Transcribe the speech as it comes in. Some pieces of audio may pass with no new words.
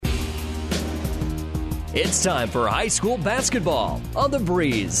It's time for high school basketball on The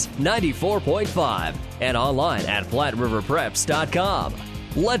Breeze 94.5 and online at FlatRiverPreps.com.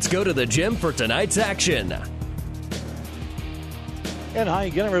 Let's go to the gym for tonight's action. And hi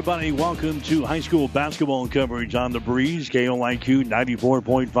again, everybody. Welcome to high school basketball coverage on The Breeze, KOIQ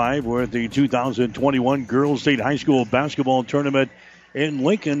 94.5. We're at the 2021 Girls State High School Basketball Tournament in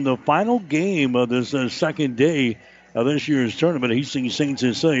Lincoln. The final game of this second day of this year's tournament. Hastings St.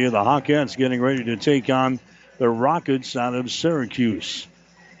 Cecilia, the Hawkettes, getting ready to take on the Rockets out of Syracuse.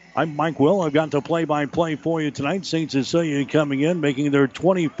 I'm Mike Will. I've got the play-by-play for you tonight. St. Cecilia coming in, making their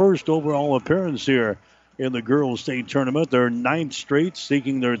 21st overall appearance here in the Girls State Tournament. Their ninth straight,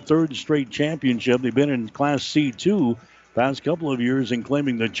 seeking their third straight championship. They've been in Class C2 past couple of years and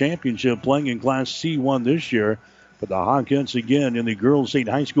claiming the championship, playing in Class C1 this year. But the Hawkettes again in the Girls State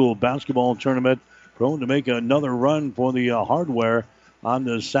High School Basketball Tournament, prone to make another run for the hardware on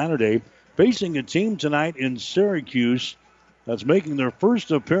this Saturday. Facing a team tonight in Syracuse that's making their first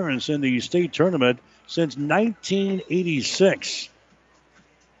appearance in the state tournament since 1986.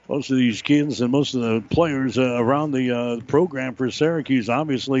 Most of these kids and most of the players around the program for Syracuse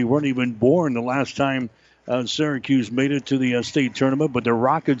obviously weren't even born the last time Syracuse made it to the state tournament. But the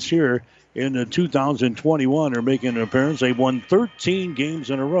Rockets here in 2021 are making an appearance. They've won 13 games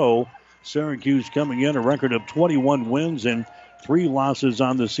in a row. Syracuse coming in a record of 21 wins and 3 losses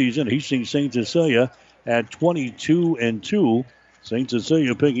on the season. Hastings St. Cecilia at 22-2. St.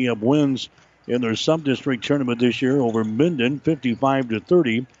 Cecilia picking up wins in their sub-district tournament this year over Minden,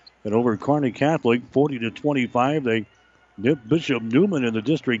 55-30, and over Kearney Catholic, 40-25. They nipped Bishop Neumann in the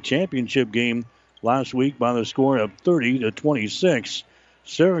district championship game last week by the score of 30-26.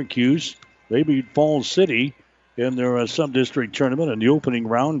 Syracuse, they beat Falls City in their sub-district tournament in the opening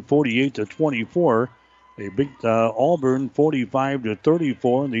round, 48-24. They beat Auburn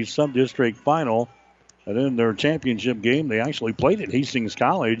 45-34 in the sub-district final. And in their championship game, they actually played at Hastings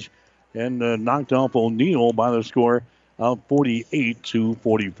College and knocked off O'Neill by the score of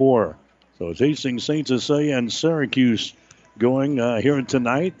 48-44. So it's Hastings St. Cecilia and Syracuse going here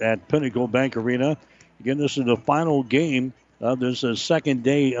tonight at Pinnacle Bank Arena. Again, this is the final game of this second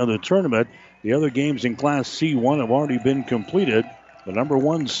day of the tournament. The other games in Class C1 have already been completed. The number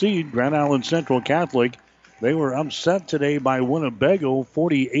 1 seed, Grand Island Central Catholic, they were upset today by Winnebago,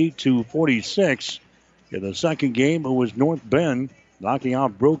 48-46. In the second game, it was North Bend knocking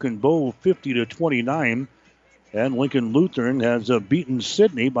out Broken Bow, 50-29. And Lincoln Lutheran has beaten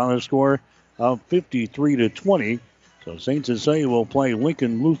Sydney by the score of 53-20. So St. Cecilia will play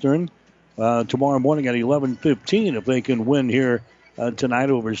Lincoln Lutheran tomorrow morning at 11:15 if they can win here tonight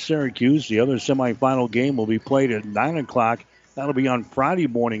over Syracuse. The other semifinal game will be played at 9 o'clock. That'll be on Friday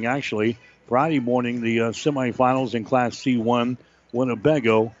morning, actually. Friday morning, the semifinals in Class C1,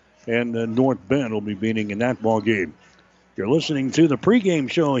 Winnebago and North Bend will be meeting in that ball game. You're listening to the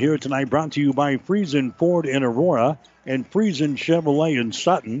pregame show here tonight, brought to you by Friesen Ford in Aurora and Friesen Chevrolet in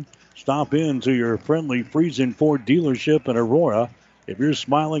Sutton. Stop in to your friendly Friesen Ford dealership in Aurora. If you're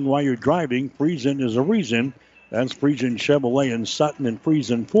smiling while you're driving, Friesen is a reason. That's Friesen Chevrolet in Sutton and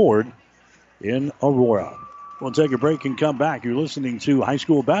Friesen Ford in Aurora. We'll take a break and come back. You're listening to high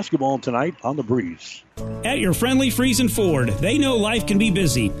school basketball tonight on The Breeze. At your friendly Friesen Ford, they know life can be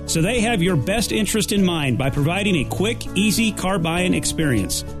busy, so they have your best interest in mind by providing a quick, easy car buying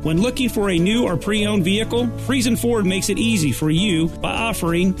experience. When looking for a new or pre-owned vehicle, Friesen Ford makes it easy for you by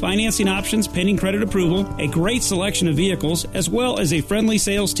offering financing options pending credit approval, a great selection of vehicles, as well as a friendly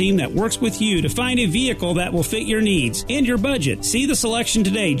sales team that works with you to find a vehicle that will fit your needs and your budget. See the selection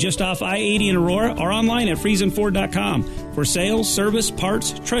today just off I-80 in Aurora or online at FriesenFord.com. For sales, service,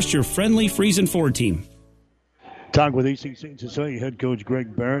 parts, trust your friendly Friesen Ford team. Talk with Hastings St. Cecilia head coach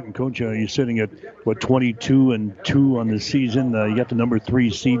Greg Barrett. And coach, you're sitting at 22-2 on the season. You got the number 3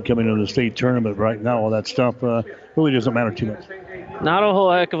 seed coming into the state tournament right now. All that stuff really doesn't matter too much. Not a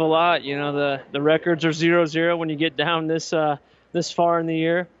whole heck of a lot. You know, the records are 0-0 when you get down this far in the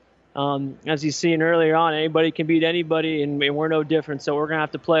year. As you've seen earlier on, anybody can beat anybody, and we're no different. So we're going to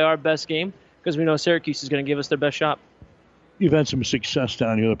have to play our best game because we know Syracuse is going to give us their best shot. You've had some success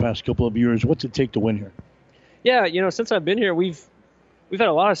down here the past couple of years. What's it take to win here? Yeah, you know, since I've been here, we've had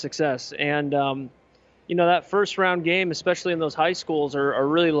a lot of success. And, you know, that first round game, especially in those high schools, are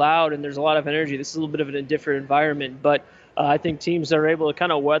really loud, and there's a lot of energy. This is a little bit of a different environment. But I think teams that are able to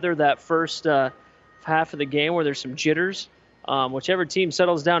kind of weather that first half of the game where there's some jitters, whichever team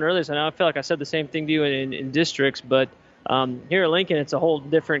settles down earlier. So I feel like I said the same thing to you in districts, but here at Lincoln, it's a whole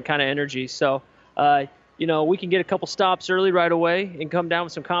different kind of energy. So, you know, we can get a couple stops early right away and come down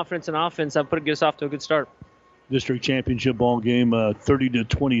with some confidence in offense. That would get us off to a good start. district championship ball game,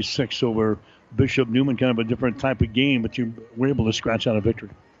 30-26 over Bishop Newman. Kind of a different type of game, but you were able to scratch out a victory.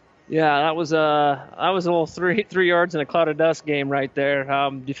 Yeah, that was a little three yards in a cloud of dust game right there.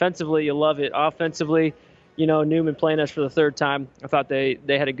 Defensively, you love it. Offensively, Newman playing us for the third time. I thought they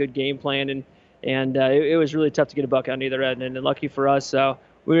had a good game plan, and it was really tough to get a buck on either end. And lucky for us,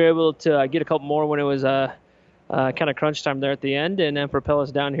 we were able to get a couple more when it was kind of crunch time there at the end, and then propel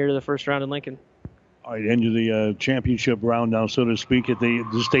us down here to the first round in Lincoln. All right, into the championship round now, so to speak. At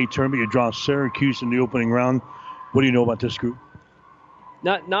the state tournament, you draw Syracuse in the opening round. What do you know about this group?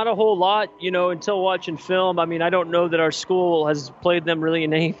 Not a whole lot, until watching film. I mean, I don't know that our school has played them really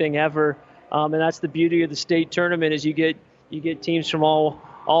in anything ever, and that's the beauty of the state tournament is you get teams from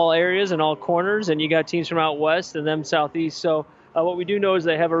all areas and all corners, and you got teams from out west and them southeast. So what we do know is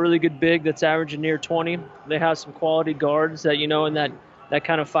they have a really good big that's averaging near 20. They have some quality guards that in that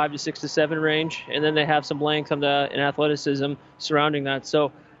kind of 5 to 6 to 7 range, and then they have some length and athleticism surrounding that.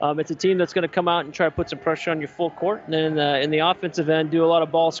 So it's a team that's going to come out and try to put some pressure on your full court, and then in the offensive end, do a lot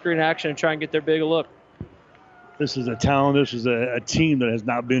of ball screen action and try and get their big look. This is a team that has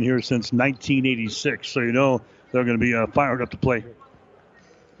not been here since 1986, so they're going to be fired up to play.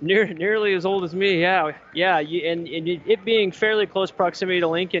 Nearly as old as me, yeah. And it being fairly close proximity to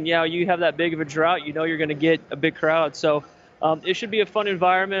Lincoln, you have that big of a drought, you're going to get a big crowd. So it should be a fun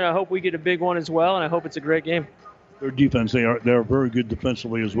environment. I hope we get a big one as well, and I hope it's a great game. Their defense, they're very good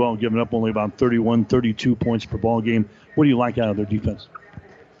defensively as well, giving up only about 31, 32 points per ball game. What do you like out of their defense?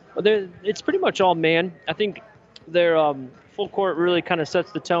 Well, it's pretty much all man. I think their full court really kind of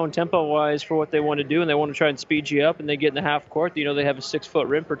sets the tone tempo-wise for what they want to do, and they want to try and speed you up, and they get in the half court. They have a 6-foot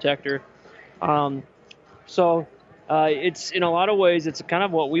rim protector. So it's in a lot of ways, it's kind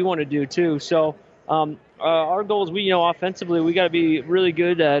of what we want to do too. So our goal is offensively, we got to be really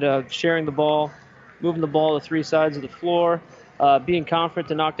good at sharing the ball, moving the ball to three sides of the floor, being confident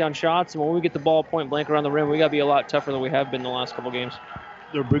to knock down shots. And when we get the ball point blank around the rim, we got to be a lot tougher than we have been the last couple games.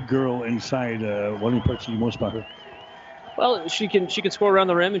 Their big girl inside, what impresses you most about her? Well, she can score around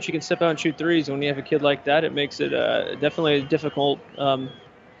the rim, and she can step out and shoot threes. When you have a kid like that, it makes it definitely a difficult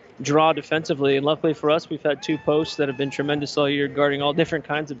draw defensively. And luckily for us, we've had two posts that have been tremendous all year, guarding all different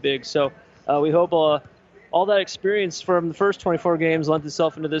kinds of bigs. So we hope all that experience from the first 24 games lends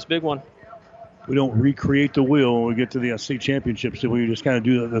itself into this big one. We don't recreate the wheel when we get to the state championships. We just kind of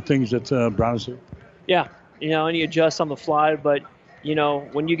do the things that brought us here. Yeah, and you adjust on the fly, but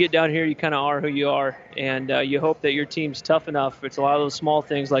when you get down here, you kind of are who you are, and you hope that your team's tough enough. It's a lot of those small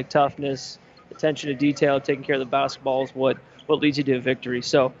things like toughness, attention to detail, taking care of the basketball is what leads you to a victory.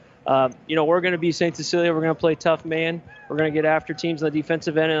 So, we're going to be St. Cecilia. We're going to play tough man. We're going to get after teams on the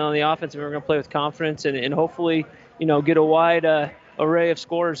defensive end and on the offensive. We're going to play with confidence and hopefully, get a wide array of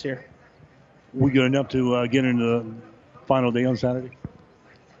scorers here. We good enough to get into the final day on Saturday?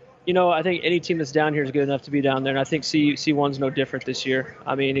 I think any team that's down here is good enough to be down there, and I think C1's no different this year.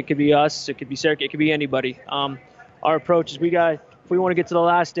 I mean, it could be us, it could be Syracuse, it could be anybody. Our approach is if we want to get to the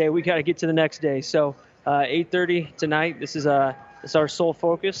last day, we got to get to the next day. So 8:30 tonight, this is our sole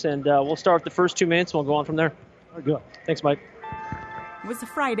focus, and we'll start with the first 2 minutes, and we'll go on from there. All right, good. Thanks, Mike. It was a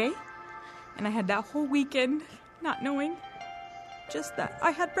Friday, and I had that whole weekend not knowing just that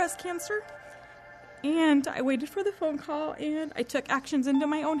I had breast cancer. And I waited for the phone call, and I took actions into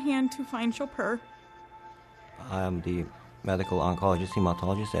my own hand to find Chopin. I am the medical oncologist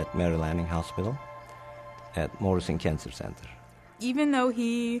hematologist at Mary Lanning Hospital at Morrison Cancer Center. Even though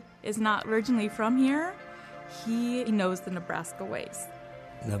he is not originally from here, he knows the Nebraska ways.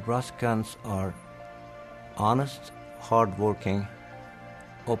 Nebraskans are honest, hardworking,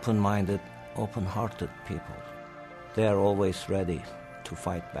 open-minded, open-hearted people. They are always ready to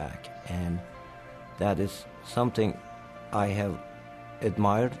fight back, and that is something I have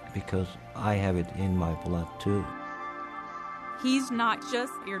admired because I have it in my blood too. He's not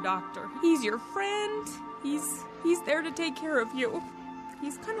just your doctor. He's your friend. He's there to take care of you.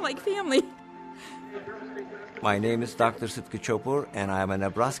 He's kind of like family. My name is Dr. Sıtkı Çopur, and I am a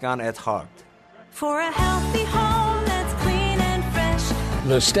Nebraskan at heart. For a healthy home that's clean and fresh.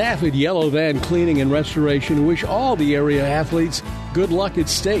 The staff at Yellow Van Cleaning and Restoration wish all the area athletes good luck at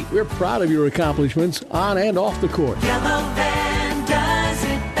state. We're proud of your accomplishments on and off the court. Yellow Van does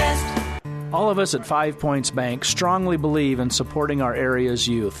it best. All of us at 5 Points Bank strongly believe in supporting our area's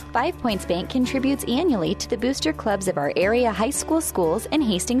youth. 5 Points Bank contributes annually to the booster clubs of our area high school schools and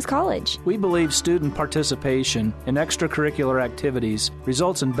Hastings College. We believe student participation in extracurricular activities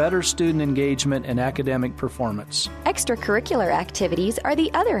results in better student engagement and academic performance. Extracurricular activities are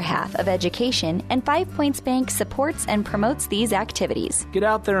the other half of education, and 5 Points Bank supports and promotes these activities. Get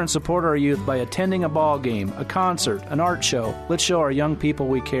out there and support our youth by attending a ball game, a concert, an art show. Let's show our young people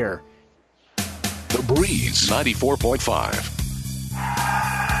we care. The Breeze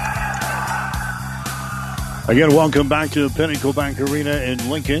 94.5. Again, welcome back to Pinnacle Bank Arena in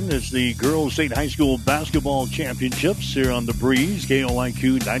Lincoln. It's the Girls State High School Basketball Championships here on The Breeze,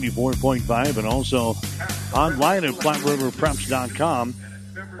 KOIQ 94.5, and also online at FlatRiverPreps.com.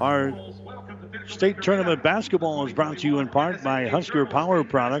 Our state tournament basketball is brought to you in part by Husker Power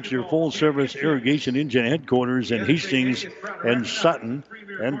Products, your full-service irrigation engine headquarters in Hastings and Sutton,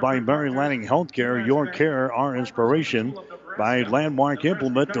 and by Mary Lanning Healthcare, your care, our inspiration. By Landmark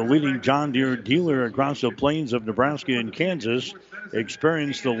Implement, the leading John Deere dealer across the plains of Nebraska and Kansas.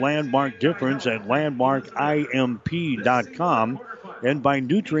 Experience the Landmark difference at landmarkimp.com. And by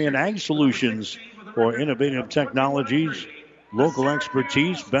Nutrient Ag Solutions for innovative technologies, local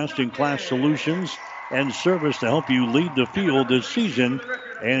expertise, best-in-class solutions, and service to help you lead the field this season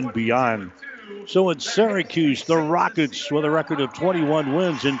and beyond. So it's Syracuse, the Rockets, with a record of 21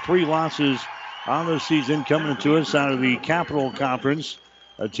 wins and 3 losses on the season, coming to us out of the Capital Conference,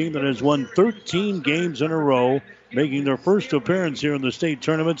 a team that has won 13 games in a row, making their first appearance here in the state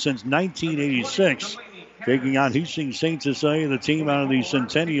tournament since 1986, taking on Hastings St. Cecilia, the team out of the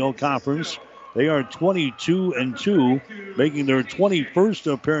Centennial Conference. They are 22-2, making their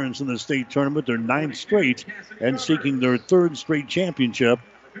 21st appearance in the state tournament, their 9th straight, and seeking their 3rd straight championship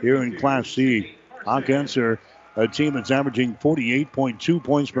here in Class C. Hawkins are a team that's averaging 48.2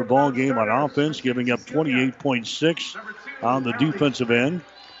 points per ball game on offense, giving up 28.6 on the defensive end.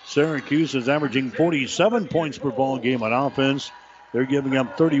 Syracuse is averaging 47 points per ball game on offense. They're giving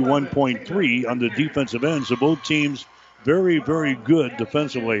up 31.3 on the defensive end. So both teams very, very good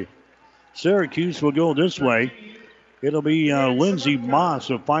defensively. Syracuse will go this way. It'll be Lindsey Moss,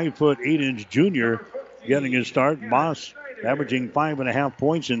 a 5'8" junior, getting his start. Moss averaging 5.5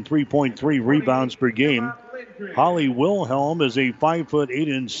 points and 3.3 rebounds per game. Holly Wilhelm is a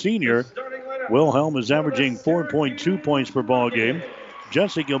 5'8" senior. Wilhelm is averaging 4.2 points per ball game.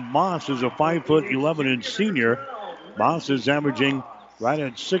 Jessica Moss is a 5'11" senior. Moss is averaging right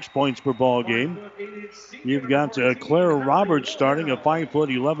at 6 points per ball game. You've got Clara Roberts starting, a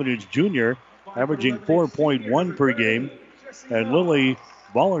 5'11" junior, averaging 4.1 per game. And Lily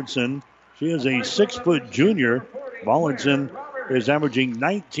Ballardson, she is a 6-foot junior. Ballardson is averaging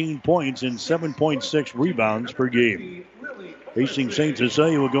 19 points and 7.6 rebounds per game. Hastings St.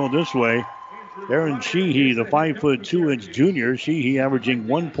 Cecilia will go this way. Aaron Sheehy, the 5'2" junior. Sheehy averaging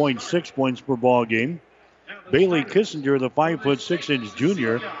 1.6 points per ball game. Bailey Kissinger, the 5'6"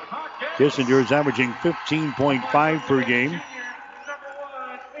 junior. Kissinger is averaging 15.5 per game.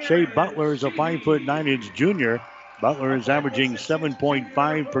 Shea Butler is a 5'9" junior. Butler is averaging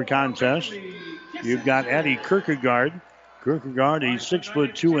 7.5 per contest. You've got Addie Kierkegaard. Kierkegaard, a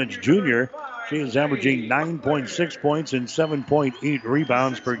 6'2" junior. She is averaging 9.6 points and 7.8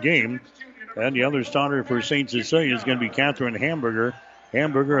 rebounds per game. And the other starter for St. Cecilia is going to be Catherine Hamburger.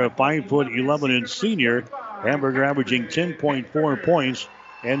 Hamburger, a 5'11" senior. Hamburger averaging 10.4 points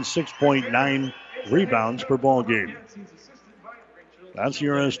and 6.9 rebounds per ball game. That's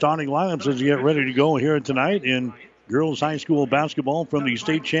your starting lineups as you get ready to go here tonight in girls high school basketball from the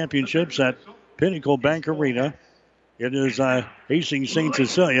state championships at Pinnacle Bank Arena. It is Hastings St.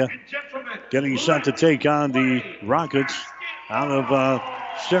 Cecilia getting set to take on the Rockets out of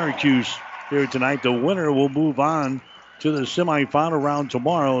Syracuse here tonight. The winner will move on to the semifinal round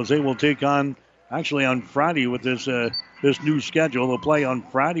tomorrow as they will take on, actually on Friday with this new schedule. They'll play on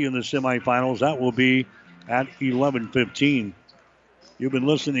Friday in the semifinals. That will be at 11:15. You've been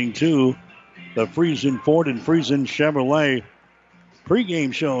listening to the Friesen Ford and Friesen Chevrolet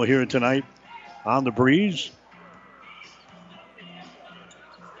pregame show here tonight on the Breeze.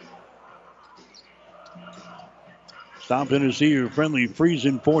 Stop in to see your friendly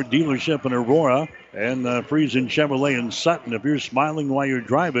Friesen Ford dealership in Aurora and Friesen Chevrolet in Sutton. If you're smiling while you're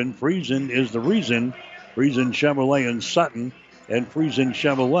driving, Friesen is the reason. Friesen Chevrolet in Sutton and Friesen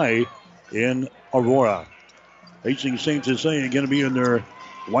Chevrolet in Aurora. Hastings St. Cecilia going to be in their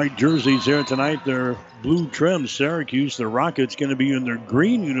white jerseys here tonight. Their blue trim. Syracuse, the Rockets, going to be in their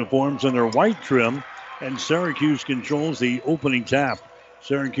green uniforms and their white trim. And Syracuse controls the opening tap.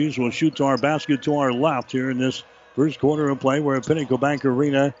 Syracuse will shoot to our basket to our left here in this first quarter of play. We're at Pinnacle Bank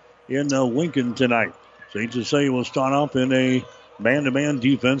Arena in Lincoln tonight. St. Cecilia will start off in a man-to-man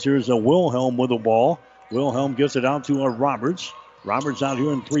defense. Here's a Wilhelm with the ball. Wilhelm gets it out to Roberts. Roberts out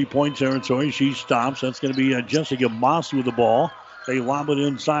here in three-point territory. She stops. That's going to be Jessica Moss with the ball. They lob it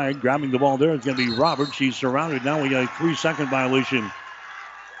inside. Grabbing the ball there is going to be Roberts. She's surrounded. Now we got a 3-second violation.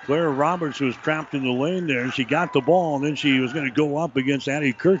 Claire Roberts was trapped in the lane there. She got the ball, and then she was going to go up against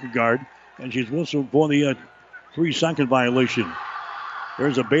Addie Kierkegaard, and she's whistled for the 3-second violation.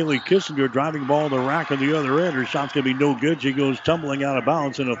 There's a Bailey Kissinger driving the ball to the rack on the other end. Her shot's going to be no good. She goes tumbling out of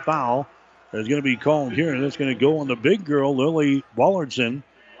bounds, and a foul is going to be called here, and it's going to go on the big girl, Lily Wallardson.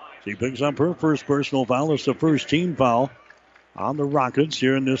 She picks up her first personal foul. It's the first team foul on the Rockets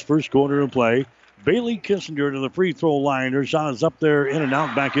here in this first quarter of play. Bailey Kissinger to the free throw line. Her shot is up there, in and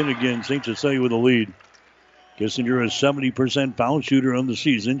out, back in again. St. Cecilia with the lead. Kissinger is 70% foul shooter on the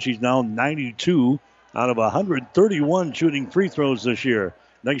season. She's now 92 out of 131 shooting free throws this year.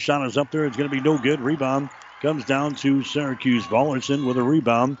 Next shot is up there. It's going to be no good. Rebound comes down to Syracuse. Ballerson with a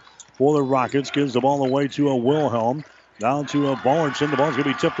rebound for the Rockets. Gives the ball away to a Wilhelm. Down to a Ballerson. The ball's going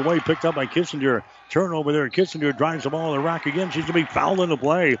to be tipped away. Picked up by Kissinger. Turnover there. Kissinger drives the ball in the rack again. She's going to be fouled in the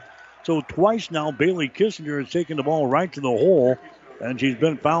play. So twice now, Bailey Kissinger has taken the ball right to the hole, and she's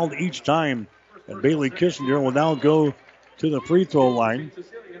been fouled each time. And Bailey Kissinger will now go to the free throw line.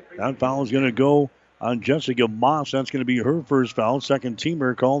 That foul is going to go on Jessica Moss. That's going to be her first foul. Second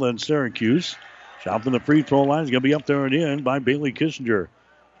teamer called on Syracuse. Shot from the free throw line is going to be up there and in by Bailey Kissinger.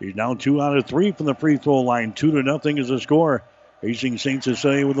 She's now 2 out of 3 from the free throw line. 2-0 is the score. Hastings St.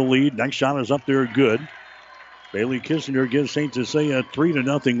 Cecilia with the lead. Next shot is up there, good. Bailey Kissinger gives St. Cecilia a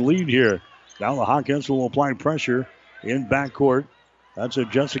 3-0 lead here. Now the Hawkins will apply pressure in backcourt. That's a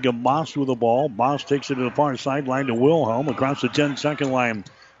Jessica Moss with the ball. Moss takes it to the far sideline to Wilhelm across the 10-second line.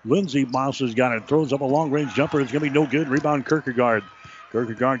 Lindsey Moss has got it. Throws up a long-range jumper. It's going to be no good. Rebound Kierkegaard.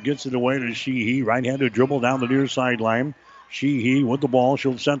 Kierkegaard gets it away to Sheehy. Right-handed dribble down the near sideline. Sheehy with the ball.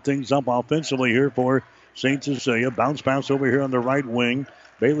 She'll set things up offensively here for St. Cecilia. Bounce pass over here on the right wing.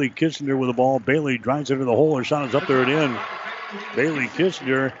 Bailey Kissinger with the ball. Bailey drives into the hole. Her shot is up there and in. Bailey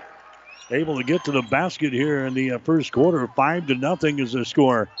Kissinger able to get to the basket here in the first quarter. 5-0 is the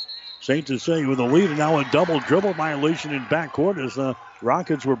score. St. Cecilia with the lead, and now a double dribble violation in backcourt as the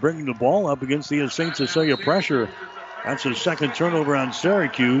Rockets were bringing the ball up against the St. Cecilia pressure. That's a second turnover on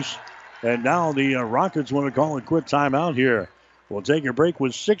Syracuse. And now the Rockets want to call a quick timeout here. We'll take a break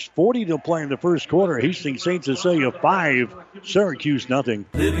with 6:40 to play in the first quarter. Hastings St. Cecilia 5, Syracuse nothing.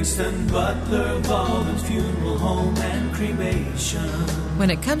 Livingston Butler Baldwin Funeral Home and Cremation. When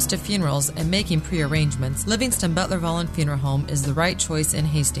it comes to funerals and making pre-arrangements, Livingston Butler Vollen Funeral Home is the right choice in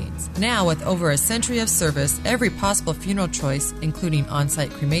Hastings. Now, with over a century of service, every possible funeral choice, including on-site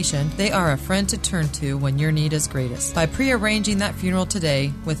cremation, they are a friend to turn to when your need is greatest. By pre-arranging that funeral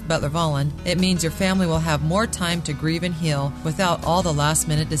today with Butler Vollen, it means your family will have more time to grieve and heal without all the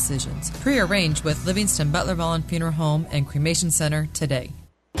last-minute decisions. Pre-arrange with Livingston Butler Vollen Funeral Home and Cremation Center today.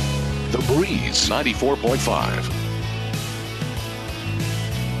 The Breeze 94.5.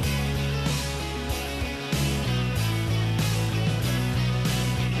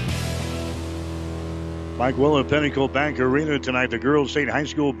 Mike Will at Pinnacle Bank Arena tonight. The Girls State High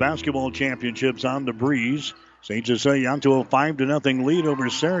School Basketball Championships on the Breeze. St. Cecilia on to a 5-0 lead over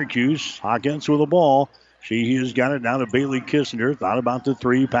Syracuse. Hawkins with the ball. Sheehy has got it now to Bailey Kissinger. Thought about the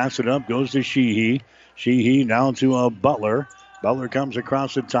three. Pass it up. Goes to Sheehy. Sheehy now to Butler. Butler comes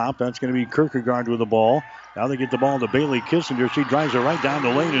across the top. That's going to be Kierkegaard with the ball. Now they get the ball to Bailey Kissinger. She drives it right down the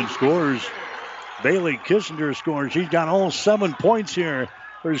lane and scores. Bailey Kissinger scores. She's got all 7 points here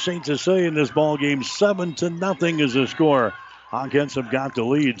for St. Cecilia in this ball game. 7-0 is the score. Hawkins have got the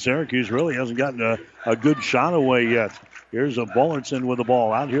lead. Syracuse really hasn't gotten a good shot away yet. Here's a Bullerson with the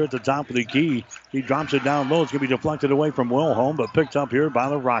ball out here at the top of the key. He drops it down low. It's going to be deflected away from Wilhelm, but picked up here by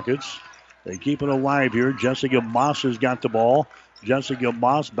the Rockets. They keep it alive here. Jessica Moss has got the ball. Jessica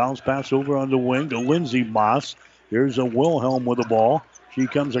Moss bounce pass over on the wing to Lindsey Moss. Here's a Wilhelm with the ball. She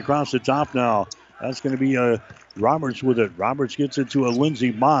comes across the top now. That's going to be Roberts with it. Roberts gets it to a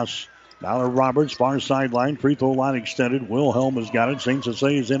Lindsey Moss. Now to Roberts, far sideline. Free throw line extended. Wilhelm has got it. St.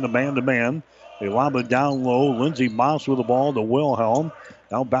 Cecilia's in the man-to-man. They lob it down low. Lindsey Moss with the ball to Wilhelm.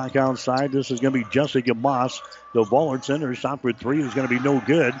 Now back outside. This is going to be Jessica Moss. The Bullerson, her shot for three is going to be no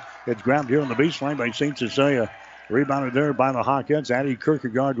good. It's grabbed here on the baseline by St. Cecilia. Rebounded there by the Hawkins. Addie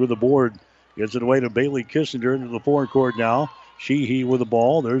Kierkegaard with the board. Gets it away to Bailey Kissinger into the forecourt now. Sheehy with the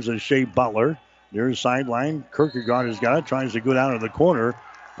ball. There's a Shea Butler. Near sideline. Kierkegaard has got it. Tries to go down in the corner.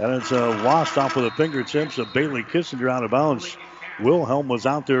 And it's lost off with the fingertips of Bailey Kissinger out of bounds. Wilhelm was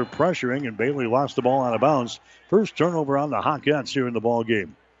out there pressuring, and Bailey lost the ball out of bounds. First turnover on the Hawkettes here in the ball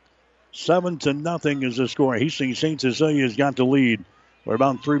game. 7-0 is the score. Hastings St. Cecilia's got the lead. We're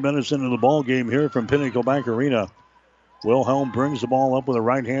about 3 minutes into the ball game here from Pinnacle Bank Arena. Wilhelm brings the ball up with a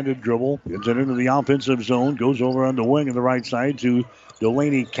right-handed dribble. Gets it into the offensive zone. Goes over on the wing on the right side to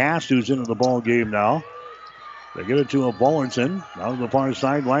Delaney Cast, who's into the ball game now. They get it to a Ballerton. Out of the far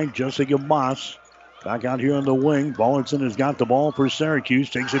sideline, Jessica Moss. Back out here on the wing. Ballerton has got the ball for Syracuse.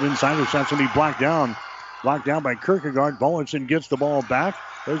 Takes it inside. Her shot's going to be blocked down. Blocked down by Kierkegaard. Ballerton gets the ball back.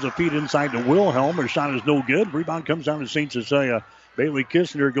 There's a feed inside to Wilhelm. Her shot is no good. Rebound comes down to St. Cecilia. Bailey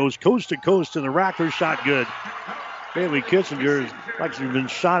Kissinger goes coast to coast to the rack. Her shot good. Bailey Kissinger is like she's been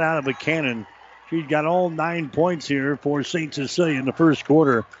shot out of a cannon. She's got all 9 points here for St. Cecilia in the first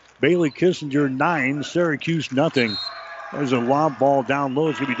quarter. Bailey Kissinger 9, Syracuse nothing. There's a lob ball down low.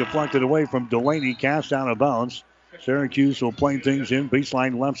 It's going to be deflected away from Delaney, cast out of bounds. Syracuse will play things in.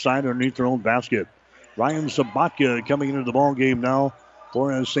 Baseline left side underneath their own basket. Ryan Sabatka coming into the ball game now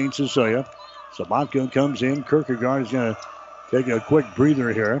for St. Cecilia. Sabatka comes in. Kierkegaard is going to take a quick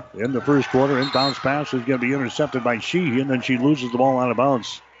breather here in the first quarter. Inbounds pass is going to be intercepted by Sheehy, and then she loses the ball out of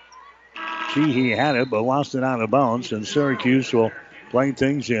bounds. Sheehy had it, but lost it out of bounds, and Syracuse will play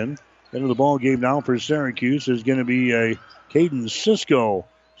things in. Into the ball game now for Syracuse is going to be Caden Cisco.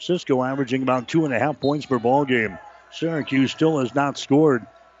 Cisco averaging about 2.5 points per ball game. Syracuse still has not scored.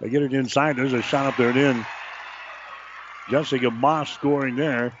 They get it inside. There's a shot up there and in. Jessica Moss scoring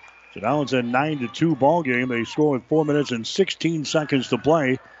there. So now it's a 9-2 ball game. They score with 4 minutes and 16 seconds to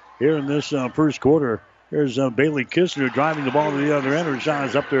play here in this first quarter. Here's Bailey Kissinger driving the ball to the other end. Her shot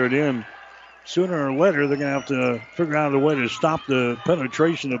is up there and in. Sooner or later, they're going to have to figure out a way to stop the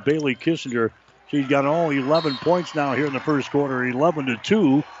penetration of Bailey Kissinger. She's got all 11 points now here in the first quarter,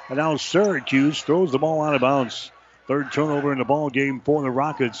 11-2. And now Syracuse throws the ball out of bounds. Third turnover in the ball game for the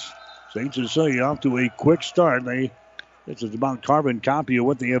Rockets. St. Cecilia off to a quick start. This is about carbon copy of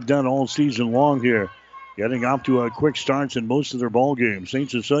what they have done all season long here. Getting off to a quick starts in most of their ball games. St.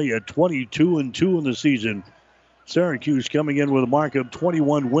 Cecilia 22-2 in the season. Syracuse coming in with a mark of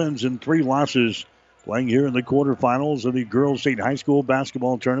 21 wins and 3 losses. Playing here in the quarterfinals of the Girls State High School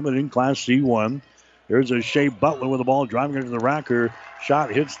Basketball Tournament in Class C1. There's a Shea Butler with the ball driving into the rack. Her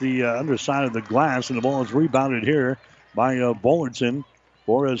shot hits the underside of the glass, and the ball is rebounded here by Bullerton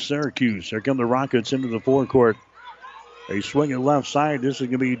for Syracuse. Here come the Rockets into the forecourt. They swing it left side. This is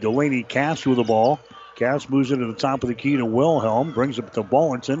going to be Delaney Cass with the ball. Cass moves it to the top of the key to Wilhelm. Brings it to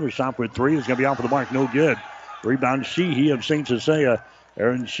Bullerton. Her shot for 3 is going to be off of the mark. No good. Rebound Sheehy of St. Cecilia.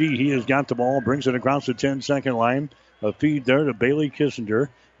 Aaron Sheehy has got the ball. Brings it across the 10-second line. A feed there to Bailey Kissinger.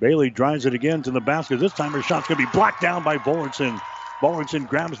 Bailey drives it again to the basket. This time her shot's going to be blocked down by Bullerton. Bullerton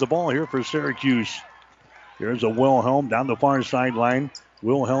grabs the ball here for Syracuse. Here's a Wilhelm down the far sideline.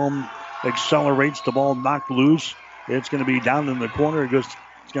 Wilhelm accelerates. The ball knocked loose. It's going to be down in the corner. It's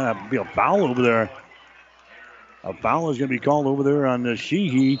going to be a foul over there. A foul is going to be called over there on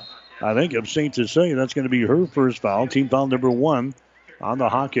Sheehy, I think, of St. Cecilia. That's going to be her first foul. Team foul number 1 on the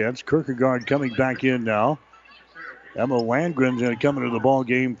Hawkettes. Kierkegaard coming back in now. Emma Landgren's going to come into the ball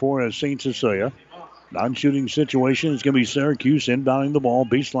game for St. Cecilia. Non-shooting situation is going to be Syracuse inbounding the ball.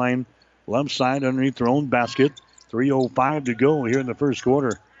 Baseline left side underneath their own basket. 3:05 to go here in the first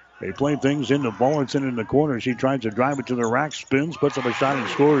quarter. They play things into Bullerton in the corner. She tries to drive it to the rack, spins, puts up a shot and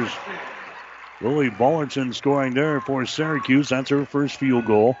scores. Lily Bullerton scoring there for Syracuse. That's her first field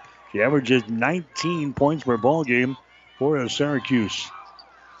goal. She averages 19 points per ball game for Syracuse.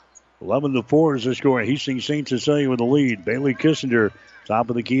 11-4 is the score. Hastings St. Cecilia with the lead. Bailey Kissinger,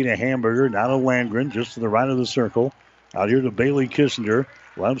 top of the key to Hamburger. Now to Landgren, just to the right of the circle. Out here to Bailey Kissinger.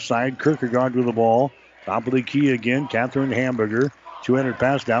 Left side, Kierkegaard with the ball. Top of the key again, Catherine Hamburger. 200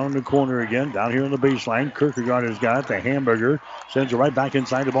 pass down in the corner again. Down here on the baseline. Kierkegaard has got it to Hamburger. Sends it right back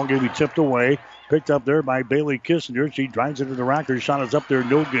inside. The ball going to be tipped away. Picked up there by Bailey Kissinger. She drives it to the rack. Her shot is up there.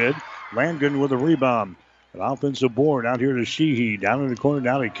 No good. Landgren with a rebound. An offensive board out here to Sheehy. Down in the corner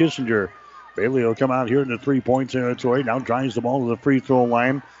now to Kissinger. Bailey will come out here in the 3-point territory. Now drives the ball to the free throw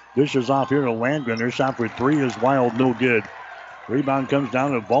line. Dishes off here to Landgren. Her shot for 3 is wild. No good. Rebound comes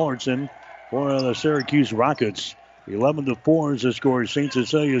down to Bullerton for the Syracuse Rockets. 11-4 is the score. St.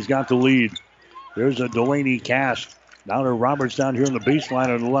 Cecilia's got the lead. There's a Delaney Cass. Now to Roberts down here on the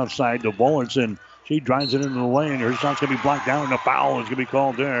baseline on the left side to Bullerton. She drives it into the lane. Her shot's going to be blocked down, and a foul is going to be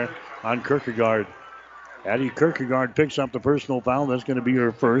called there on Kierkegaard. Addie Kierkegaard picks up the personal foul. That's going to be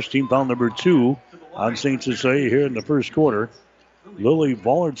her first. Team foul number 2 on St. Cecilia here in the first quarter. Lily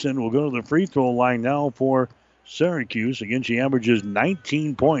Bullerton will go to the free throw line now for Syracuse. Again, she averages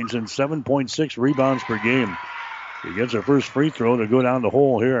 19 points and 7.6 rebounds per game. She gets her first free throw to go down the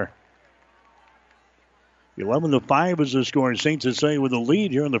hole here. 11-5 is the score. St. Cecilia with the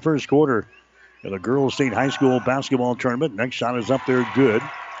lead here in the first quarter of the Girls State High School basketball tournament. Next shot is up there, good.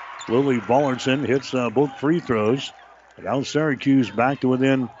 Lily Ballerson hits both free throws. And now Syracuse back to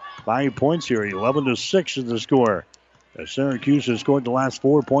within 5 points here. 11-6 is the score. Syracuse has scored the last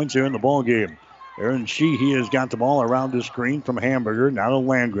 4 points here in the ball game. Aaron Sheehy has got the ball around the screen from Hamburger. Now to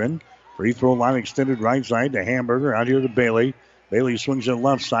Landgren. Free throw line extended right side to Hamburger. Out here to Bailey. Bailey swings it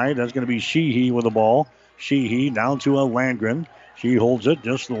left side. That's going to be Sheehy with the ball. Sheehy down to a Landgren. She holds it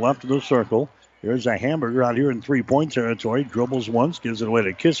just to the left of the circle. Here's a Hamburger out here in 3-point territory. Dribbles once, gives it away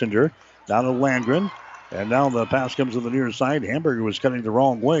to Kissinger. Down to Landgren. And now the pass comes to the near side. Hamburger was cutting the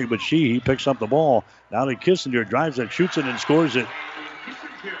wrong way, but Sheehy picks up the ball. Now to Kissinger. Drives it, shoots it, and scores it.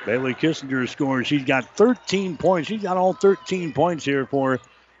 Bailey Kissinger scores. She's got 13 points. She's got all 13 points here for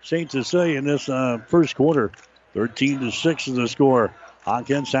St. Cecilia in this first quarter. 13-6 is the score.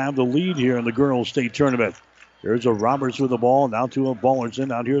 Hawkins have the lead here in the girls' state tournament. There's a Roberts with the ball. Now to a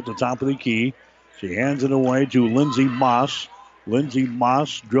Ballerson out here at the top of the key. She hands it away to Lindsey Moss. Lindsey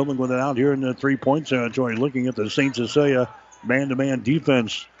Moss dribbling with it out here in the 3-point territory, looking at the St. Cecilia man-to-man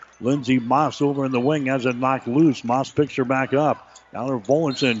defense. Lindsey Moss over in the wing has it knocked loose. Moss picks her back up. Now to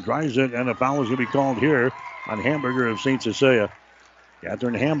Ballerson, drives it, and a foul is going to be called here on Hamburger of St. Cecilia.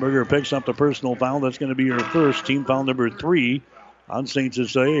 Catherine Hamburger picks up the personal foul. That's going to be her first, team foul number 3 on St.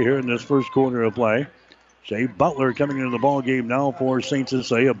 Cecilia here in this first quarter of play. Shea Butler coming into the ball game now for St.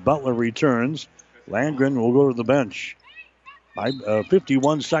 Cecilia. Butler returns. Landgren will go to the bench.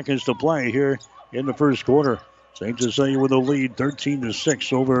 51 seconds to play here in the first quarter. St. Cecilia with a lead,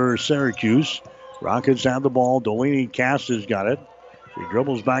 13-6 over Syracuse. Rockets have the ball. Delaney Cass has got it. She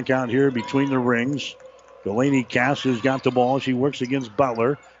dribbles back out here between the rings. Delaney Cass has got the ball. She works against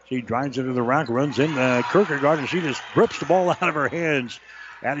Butler. She drives into the rack, runs in Kierkegaard, and she just rips the ball out of her hands.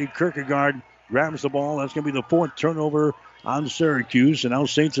 Addie Kierkegaard grabs the ball. That's going to be the 4th turnover on Syracuse. And now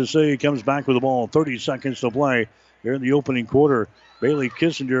St. Cecilia comes back with the ball. 30 seconds to play here in the opening quarter. Bailey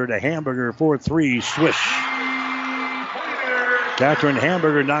Kissinger to Hamburger for 3. Swish. Catherine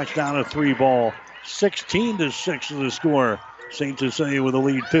Hamburger knocks down a 3 ball. 16-6 is the score. St. Cecilia with a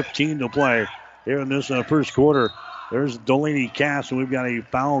lead, 15 to play here in this first quarter. There's Delaney Cass, and we've got a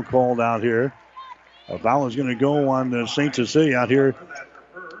foul called out here. A foul is going to go on St. Cecilia out here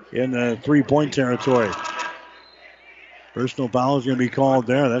in the 3-point territory. Personal foul is going to be called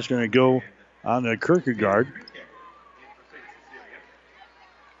there. That's going to go on Kierkegaard.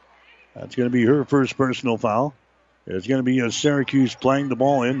 That's going to be her first personal foul. It's going to be Syracuse playing the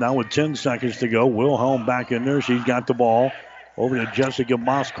ball in now with 10 seconds to go. Wilhelm back in there. She's got the ball. Over to Jessica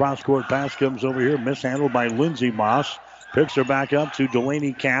Moss. Cross-court pass comes over here. Mishandled by Lindsey Moss. Picks her back up to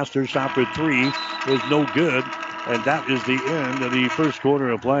Delaney Cass. Her shot for 3 is no good. And that is the end of the first quarter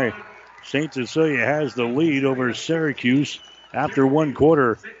of play. St. Cecilia has the lead over Syracuse after 1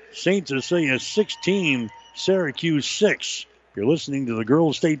 quarter. St. Cecilia 16, Syracuse 6. You're listening to the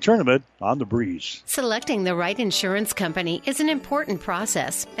Girls State Tournament on The Breeze. Selecting the right insurance company is an important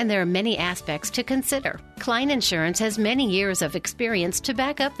process, and there are many aspects to consider. Klein Insurance has many years of experience to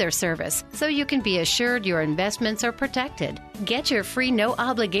back up their service, so you can be assured your investments are protected. Get your free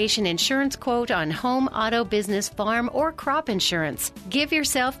no-obligation insurance quote on home, auto, business, farm, or crop insurance. Give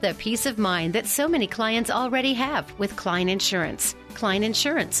yourself the peace of mind that so many clients already have with Klein Insurance. Klein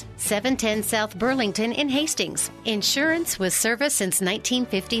Insurance, 710 South Burlington in Hastings. Insurance with service since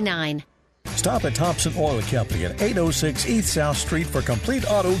 1959. Stop at Thompson Oil Company at 806 East South Street for complete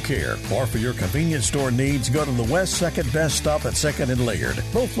auto care. Or for your convenience store needs, go to the West 2nd Best Stop at 2nd and Laird.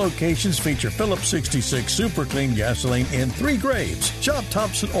 Both locations feature Phillips 66 Super Clean gasoline in 3 grades. Shop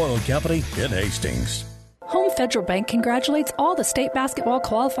Thompson Oil Company in Hastings. Home Federal Bank congratulates all the state basketball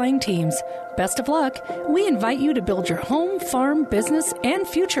qualifying teams. Best of luck. We invite you to build your home, farm, business, and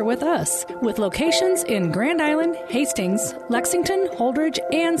future with us. With locations in Grand Island, Hastings, Lexington, Holdridge,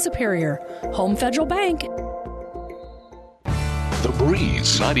 and Superior. Home Federal Bank. The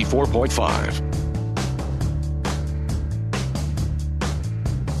Breeze 94.5.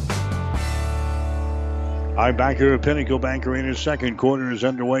 I'm back here at Pinnacle Bank Arena. Second quarter is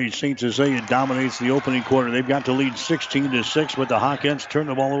underway. St. Cecilia dominates the opening quarter. They've got the lead 16-6, but the Hawkins turn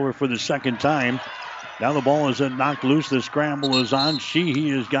the ball over for the second time. Now the ball is knocked loose. The scramble is on. Sheehy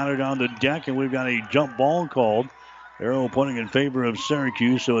has got it on the deck, and we've got a jump ball called. Arrow pointing in favor of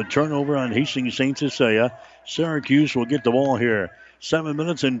Syracuse, so a turnover on Hastings St. Cecilia. Syracuse will get the ball here. 7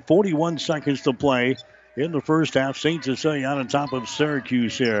 minutes and 41 seconds to play in the first half. St. Cecilia out on top of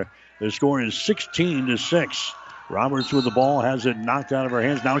Syracuse here. The score is 16-6. Roberts with the ball, has it knocked out of her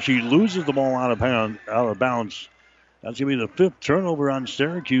hands. Now she loses the ball out of bounds. That's going to be the 5th turnover on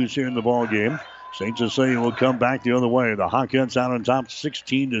Syracuse here in the ball game. St. Cecilia will come back the other way. The Hawkins out on top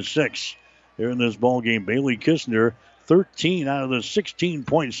 16-6 here in this ball game. Bailey Kissinger, 13 out of the 16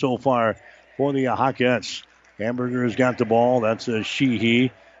 points so far for the Hawkins. Hamburger has got the ball. That's a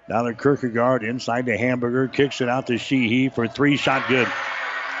Sheehy. Down to Kierkegaard inside the Hamburger. Kicks it out to Sheehy for three. Shot good.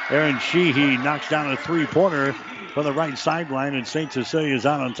 Aaron Sheehy knocks down a three-pointer from the right sideline, and St. Cecilia is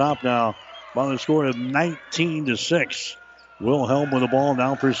out on top now by the score of 19-6. Wilhelm with the ball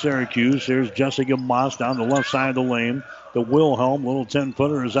now for Syracuse. There's Jessica Moss down the left side of the lane. The Wilhelm, little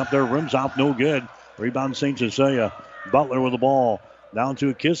 10-footer is up there. Rims off, no good. Rebound St. Cecilia. Butler with the ball. Down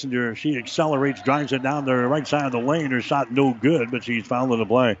to Kissinger. She accelerates, drives it down the right side of the lane. Her shot no good, but she's fouled in the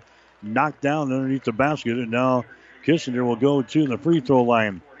play. Knocked down underneath the basket, and now Kissinger will go to the free throw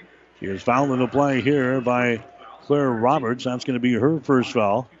line. She is fouled in the play here by Claire Roberts. That's going to be her first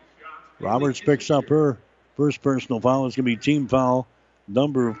foul. Roberts picks up her first personal foul. It's going to be team foul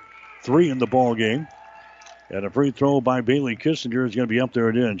number 3 in the ball game. And a free throw by Bailey Kissinger is going to be up there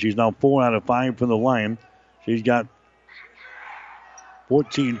and in. She's now 4 out of 5 from the line. She's got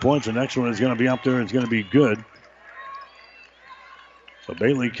 14 points. The next one is going to be up there. It's going to be good. So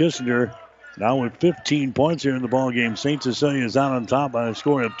Bailey Kissinger now with 15 points here in the ball game. St. Cecilia is out on top by a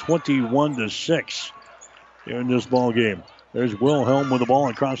score of 21-6 here in this ball game. There's Wilhelm with the ball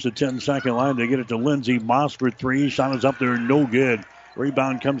across the 10-second line. They get it to Lindsay Moss for 3. Shot is up there, no good.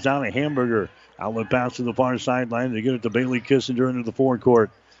 Rebound comes down to Hamburger. Outlet pass to the far sideline. They get it to Bailey Kissinger into the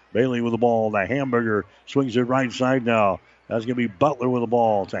forecourt. Bailey with the ball. The Hamburger swings it right side now. That's going to be Butler with the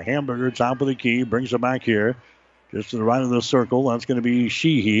ball. To Hamburger, top of the key. Brings it back here. Just to the right of the circle. That's going to be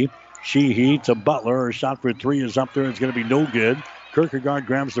Sheehy. Sheehy to Butler. Her shot for 3 is up there. It's going to be no good. Kierkegaard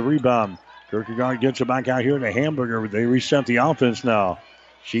grabs the rebound. Kierkegaard gets it back out here to Hamburger. They reset the offense now.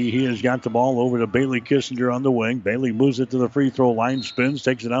 Sheehy has got the ball over to Bailey Kissinger on the wing. Bailey moves it to the free throw line. Spins.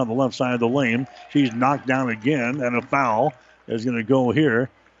 Takes it out on the left side of the lane. She's knocked down again. And a foul is going to go here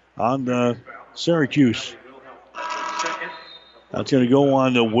on Syracuse. That's going to go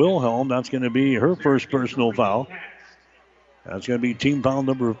on to Wilhelm. That's going to be her first personal foul. That's going to be team foul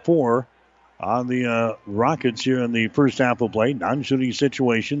number 4 on the Rockets here in the first half of play. Non-shooting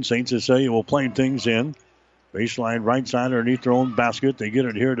situation. St. Cecilia will play things in. Baseline right side underneath their own basket. They get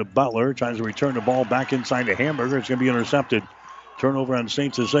it here to Butler. Tries to return the ball back inside to Hamburger. It's going to be intercepted. Turnover on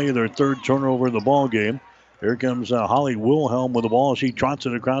St. Cecilia. Their third turnover of the ball game. Here comes Holly Wilhelm with the ball. She trots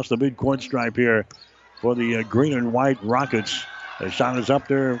it across the midcourt stripe here for the green and white Rockets. The shot is up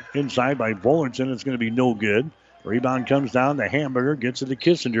there inside by Bullerton. It's going to be no good. Rebound comes down to Hamburger. Gets it to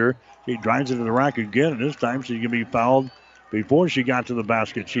Kissinger. She drives it to the rack again. And this time she's going to be fouled before she got to the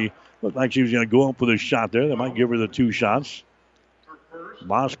basket. She looked like she was going to go up with a shot there. They might give her the 2 shots.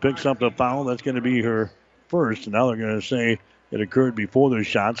 Moss picks up the foul. That's going to be her first. And now they're going to say it occurred before the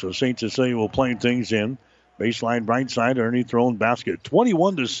shot. So St. Cecilia will play things in. Baseline right side underneath their own basket.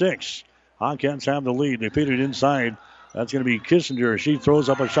 21-6. Hawkins have the lead. They feed it inside. That's going to be Kissinger. She throws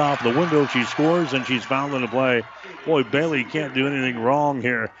up a shot off the window. She scores, and she's fouled in the play. Boy, Bailey can't do anything wrong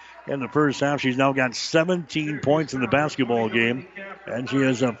here in the first half. She's now got 17 points in the basketball game, and she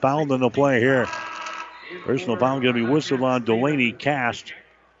has fouled in the play here. Personal foul going to be whistled on Delaney Cast.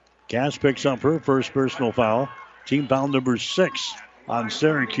 Cast picks up her first personal foul. Team foul number 6 on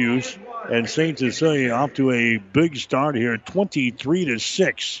Syracuse. And St. Cecilia off to a big start here,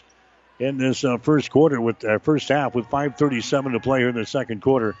 23-6. In this first quarter, with first half, with 5:37 to play here in the second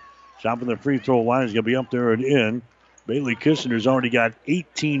quarter. Shot from the free throw line is going to be up there and in. Bailey Kissinger's already got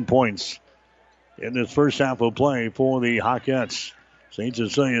 18 points in this first half of play for the Hawkettes. St.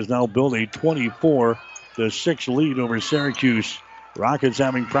 Cecilia has now built a 24-6 lead over Syracuse. Rockets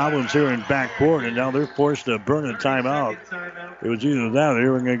having problems here in backcourt, and now they're forced to burn a timeout. It was either that or they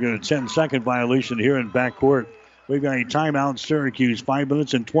were going to get a 10-second violation here in backcourt. We've got a timeout, Syracuse, 5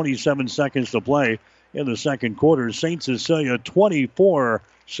 minutes and 27 seconds to play in the second quarter. St. Cecilia 24,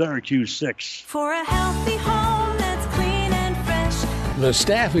 Syracuse 6. For a healthy home that's clean and fresh. The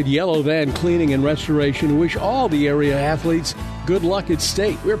staff at Yellow Van Cleaning and Restoration wish all the area athletes good luck at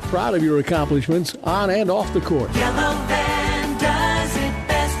state. We're proud of your accomplishments on and off the court. Yellow Van does it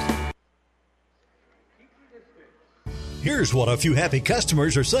best. Here's what a few happy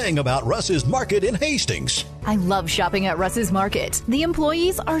customers are saying about Russ's Market in Hastings. I love shopping at Russ's Market. The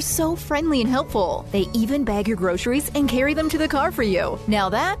employees are so friendly and helpful. They even bag your groceries and carry them to the car for you. Now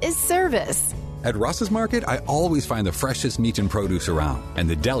that is service. At Russ's Market, I always find the freshest meat and produce around, and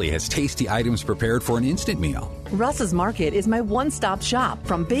the deli has tasty items prepared for an instant meal. Russ's Market is my one-stop shop,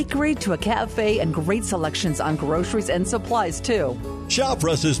 from bakery to a cafe and great selections on groceries and supplies, too. Shop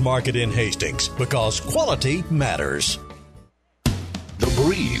Russ's Market in Hastings, because quality matters. The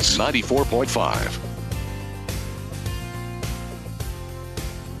Breeze 94.5.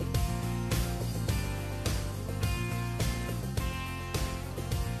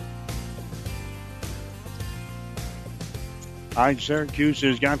 All right, Syracuse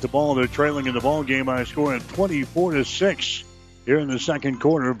has got the ball. They're trailing in the ball game by a score of 24-6 here in the second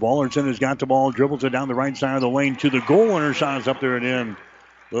quarter. Ballerson has got the ball, dribbles it down the right side of the lane to the goal, and her shot is up there and in.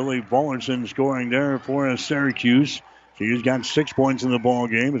 Lily Ballerson scoring there for Syracuse. She's got 6 points in the ball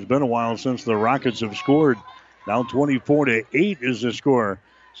game. It's been a while since the Rockets have scored. Now 24-8 is the score.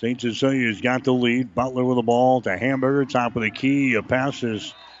 St. Cecilia's got the lead. Butler with the ball to Hamburger, top of the key. A pass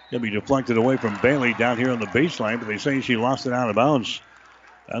is going to be deflected away from Bailey down here on the baseline, but they say she lost it out of bounds.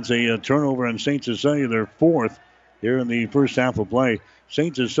 That's a turnover on St. Cecilia, their fourth here in the first half of play.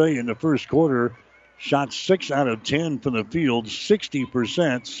 St. Cecilia in the first quarter shot 6 out of 10 from the field,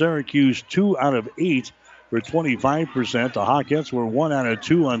 60%. Syracuse 2 out of 8 for 25%. The Hawkettes were 1 out of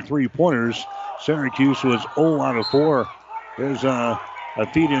 2 on three-pointers. Syracuse was 0 out of 4. There's a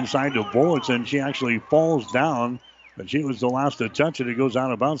feed inside to Bulletin. She actually falls down, but she was the last to touch it. It goes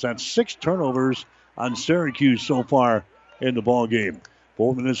out of bounds. That's 6 turnovers on Syracuse so far in the ball game.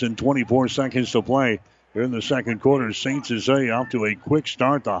 4 minutes and 24 seconds to play here in the second quarter. St. Cecilia off to a quick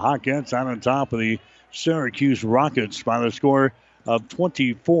start. The Hawkettes out on top of the Syracuse Rockets by the score of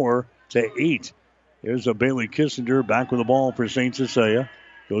 24-8. Here's a Bailey Kissinger back with the ball for St. Cecilia.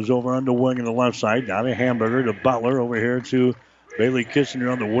 Goes over on the wing on the left side. Down to Hamburger to Butler. Over here to Bailey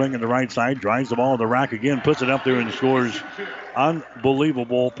Kissinger on the wing on the right side. Drives the ball to the rack again. Puts it up there and scores.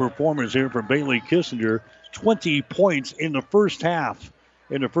 Unbelievable performance here for Bailey Kissinger. 20 points in the first half.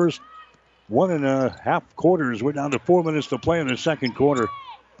 In the first 1.5 quarters, we're down to 4 minutes to play in the second quarter.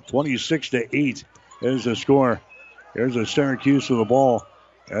 26-8 is the score. Here's a Syracuse with the ball.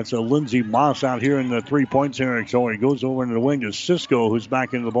 That's a Lindsey Moss out here in the 3-point territory. Goes over into the wing to Cisco, who's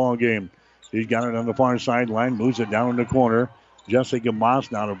back into the ball game. He's got it on the far sideline. Moves it down in the corner. Jessica Moss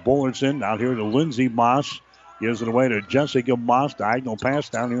down to Bullerson. Out here to Lindsey Moss. Gives it away to Jessica Moss. Diagonal pass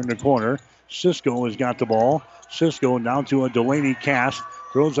down here in the corner. Cisco has got the ball. Cisco down to a Delaney Cast.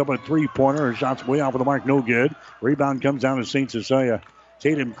 Throws up a 3-pointer. Her shot's way off of the mark. No good. Rebound comes down to St. Cecilia.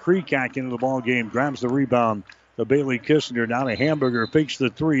 Tatum Kreekak into the ball game. Grabs the rebound. The Bailey Kissinger down to Hamburger. Fakes the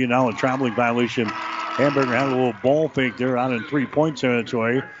 3. And now a traveling violation. Hamburger had a little ball fake there out in 3-point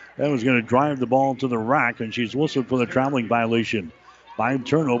territory. That was going to drive the ball to the rack. And she's whistled for the traveling violation. 5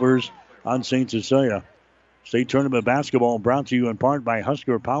 turnovers on St. Cecilia. State Tournament Basketball brought to you in part by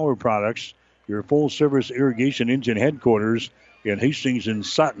Husker Power Products, your full-service irrigation engine headquarters in Hastings and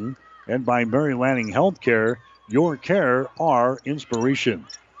Sutton, and by Mary Lanning Healthcare, your care, our inspiration.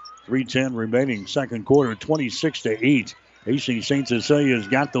 3:10 remaining, second quarter, 26-8. Hastings St. Cecilia's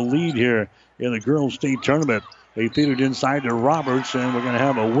got the lead here in the girls' state tournament. They feed it inside to Roberts, and we're going to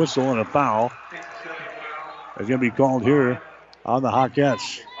have a whistle and a foul. It's going to be called here on the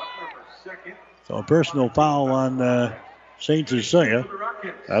Hawkettes. So a personal foul on St. Cecilia.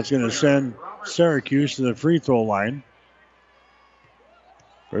 That's going to send Syracuse to the free throw line.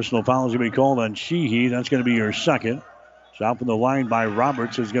 Personal foul is going to be called on Sheehy. That's going to be your second. Shot from the line by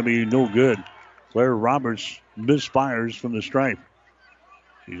Roberts is going to be no good. Claire Roberts misfires from the stripe.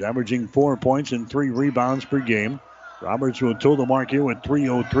 She's averaging 4 points and 3 rebounds per game. Roberts will toe the mark here with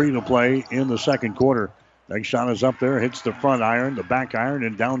 3:03 to play in the second quarter. Next shot is up there, hits the front iron, the back iron,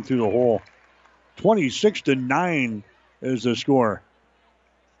 and down through the hole. 26-9 is the score.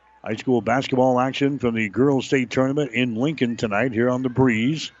 High school basketball action from the girls' state tournament in Lincoln tonight here on the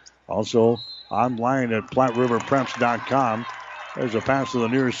Breeze. Also online at PlatteRiverPreps.com. There's a pass to the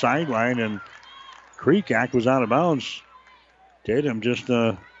near sideline, and Kreekak was out of bounds. Tatum just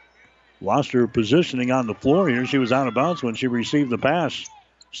lost her positioning on the floor here. She was out of bounds when she received the pass.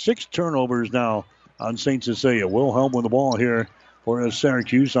 6 turnovers now on St. Cecilia. Wilhelm with the ball here for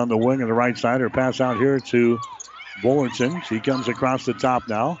Syracuse on the wing on the right side. Her pass out here to Bulletin. She comes across the top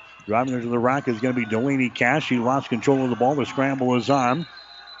now. Driving her to the rack is going to be Delaney Cash. She lost control of the ball. The scramble is on.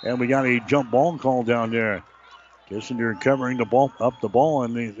 And we got a jump ball call down there. Kissinger covering the ball up the ball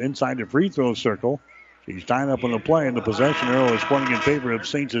inside the free throw circle. She's tying up on the play, and the possession arrow is pointing in favor of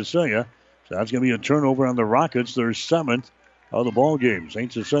St. Cecilia. So that's going to be a turnover on the Rockets, their 7th of the ball game.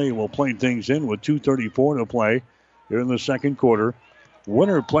 St. Cecilia will play things in with 2:34 to play here in the second quarter.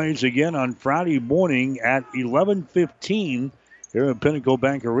 Winner plays again on Friday morning at 11:15 here at Pinnacle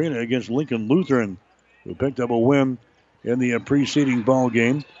Bank Arena against Lincoln Lutheran, who picked up a win in the preceding ball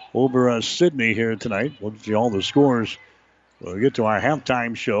game over Sydney here tonight. We'll see all the scores. We'll get to our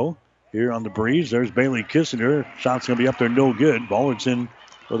halftime show here on the Breeze. There's Bailey Kissinger. Shot's going to be up there, no good. Ballerson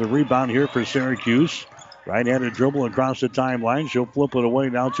with a rebound here for Syracuse. Right-handed dribble across the timeline. She'll flip it away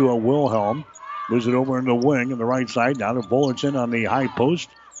now to a Wilhelm. Moves it over in the wing on the right side. Now to Bulletin on the high post.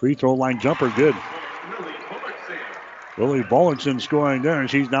 Free throw line jumper, good. Lily Bulletin scoring there.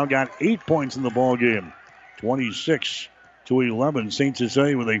 She's now got 8 points in the ball game. 26-11. St.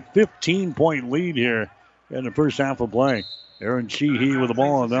 Cecilia with a 15-point lead here in the first half of play. Aaron Sheehy with the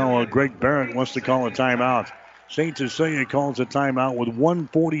ball, and now Greg Barrett wants to call a timeout. St. Cecilia calls a timeout with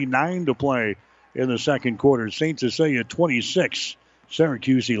 1:49 to play in the second quarter. St. Cecilia 26,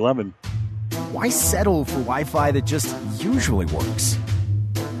 Syracuse 11. Why settle for Wi-Fi that just usually works?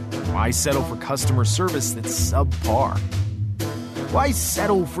 Why settle for customer service that's subpar? Why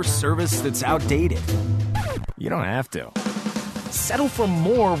settle for service that's outdated? You don't have to. Settle for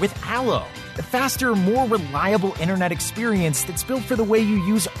more with Allo. The faster, more reliable internet experience that's built for the way you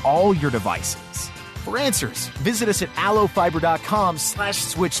use all your devices. For answers, visit us at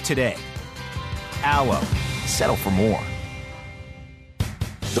allofiber.com/switch today. Allo. Settle for more.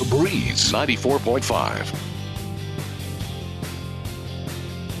 The Breeze 94.5.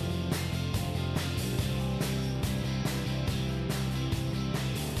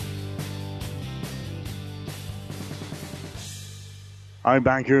 I'm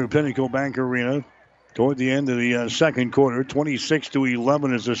back here at Pinnacle Bank Arena toward the end of the second quarter.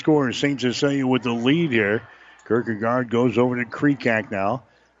 26-11 is the score. St. Cecilia with the lead here. Kierkegaard goes over to Kreekak now.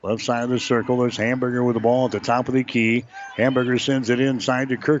 Left side of the circle. There's Hamburger with the ball at the top of the key. Hamburger sends it inside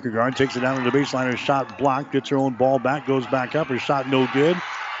to Kierkegaard. Takes it down to the baseline. Her shot blocked. Gets her own ball back. Goes back up. Her shot no good.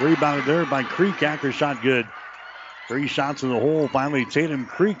 Rebounded there by Kreekak. Her shot good. 3 shots in the hole. Finally, Tatum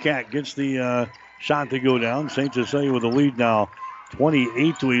Kreekak gets the shot to go down. St. Cecilia with the lead now.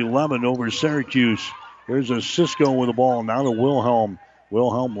 28-11 over Syracuse. Here's a Cisco with the ball. Now to Wilhelm.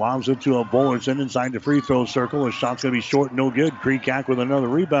 Wilhelm lobs it to a Bullerson inside the free throw circle. The shot's going to be short, no good. Kreekak with another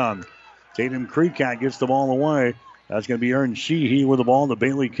rebound. Tatum Kreekak gets the ball away. That's going to be Aaron Sheehy with the ball to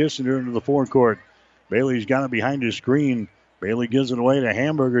Bailey Kissinger into the forecourt. Bailey's got it behind his screen. Bailey gives it away to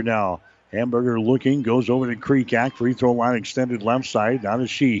Hamburger now. Hamburger looking, goes over to Kreekak. Free throw line extended left side. Now to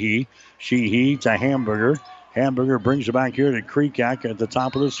Sheehy. Sheehy to Hamburger. Hamburger brings it back here to Kreekak at the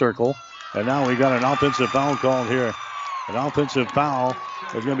top of the circle. And now we got an offensive foul called here. An offensive foul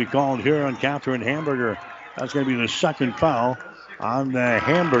is going to be called here on Catherine Hamburger. That's going to be the second foul on the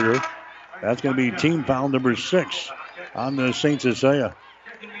Hamburger. That's going to be team foul number 6 on the St. Cecilia.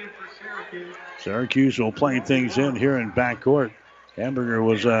 Syracuse will play things in here in backcourt. Hamburger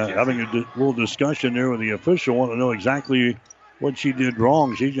was having a little discussion there with the official. Want to know exactly what she did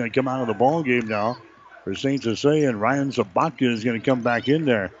wrong. She's going to come out of the ball game now for St. Cecilia, and Ryan Zabatka is going to come back in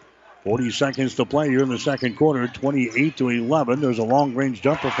there. 40 seconds to play here in the second quarter, 28-11. There's a long-range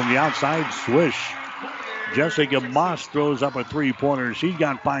jumper from the outside. Swish. Jessica Moss throws up a three-pointer. She's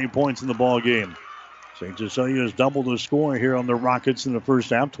got 5 points in the ball game. St. Cecilia has doubled the score here on the Rockets in the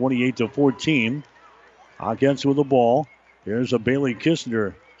first half, 28-14. Hawkins with the ball. Here's a Bailey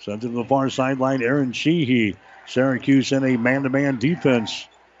Kissinger. Sent to the far sideline, Aaron Sheehy. Syracuse in a man-to-man defense.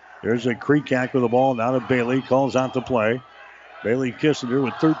 There's a Kreekak with the ball. Now to Bailey. Calls out the play. Bailey Kissinger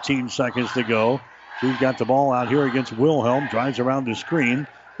with 13 seconds to go. She's got the ball out here against Wilhelm. Drives around the screen.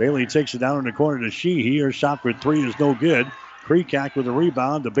 Bailey takes it down in the corner to Sheehy. Her shot for 3 is no good. Kreekak with a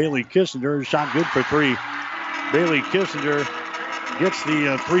rebound to Bailey Kissinger. Her shot good for 3. Bailey Kissinger gets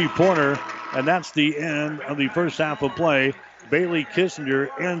the three-pointer, and that's the end of the first half of play. Bailey Kissinger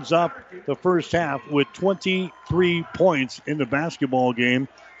ends up the first half with 23 points in the basketball game.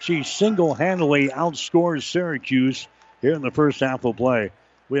 She single-handedly outscores Syracuse here in the first half of play.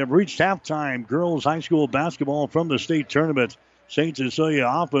 We have reached halftime. Girls high school basketball from the state tournament. St. Cecilia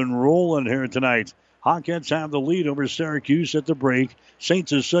off and rolling here tonight. Hawkins have the lead over Syracuse at the break. St.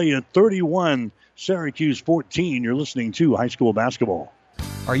 Cecilia 31, Syracuse 14. You're listening to high school basketball.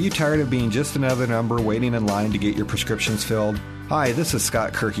 Are you tired of being just another number waiting in line to get your prescriptions filled? Hi, this is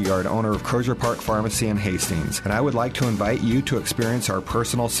Scott Kierkegaard, owner of Crozier Park Pharmacy in Hastings, and I would like to invite you to experience our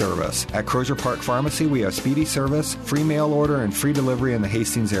personal service. At Crozier Park Pharmacy, we have speedy service, free mail order, and free delivery in the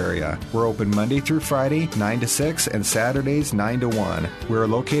Hastings area. We're open Monday through Friday, 9 to 6, and Saturdays, 9 to 1. We're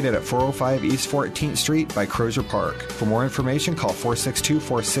located at 405 East 14th Street by Crozier Park. For more information, call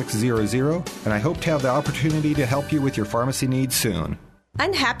 462-4600, and I hope to have the opportunity to help you with your pharmacy needs soon.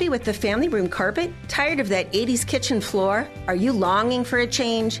 Unhappy with the family room carpet? Tired of that 80s kitchen floor? Are you longing for a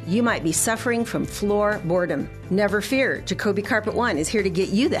change? You might be suffering from floor boredom. Never fear, Jacoby Carpet One is here to get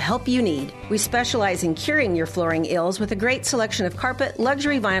you the help you need. We specialize in curing your flooring ills with a great selection of carpet,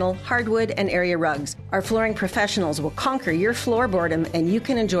 luxury vinyl, hardwood, and area rugs. Our flooring professionals will conquer your floor boredom, and you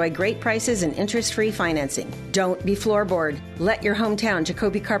can enjoy great prices and interest-free financing. Don't be floor bored. Let your hometown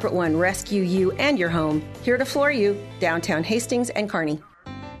Jacoby Carpet One rescue you and your home. Here to floor you, downtown Hastings and Kearney.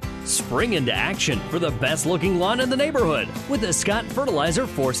 Spring into action for the best-looking lawn in the neighborhood with the Scott Fertilizer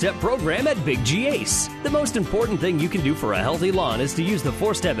 4-Step program at Big G Ace. The most important thing you can do for a healthy lawn is to use the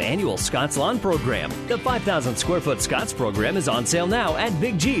 4-Step annual Scott's Lawn program. The 5,000-square-foot Scott's program is on sale now at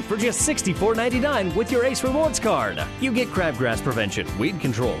Big G for just $64.99 with your Ace Rewards card. You get crabgrass prevention, weed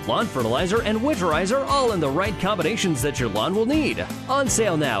control, lawn fertilizer, and winterizer all in the right combinations that your lawn will need. On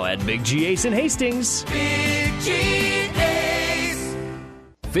sale now at Big G Ace in Hastings. Big G Ace.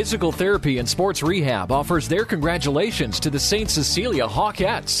 Physical Therapy and Sports Rehab offers their congratulations to the St. Cecilia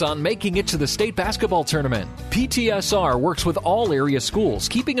Hawkettes on making it to the state basketball tournament. PTSR works with all area schools,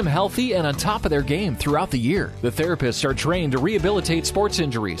 keeping them healthy and on top of their game throughout the year. The therapists are trained to rehabilitate sports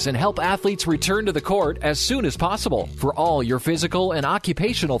injuries and help athletes return to the court as soon as possible. For all your physical and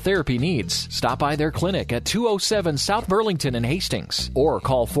occupational therapy needs, stop by their clinic at 207 South Burlington in Hastings or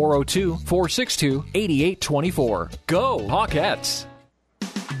call 402-462-8824. Go Hawkettes!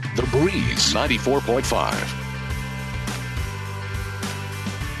 The Breeze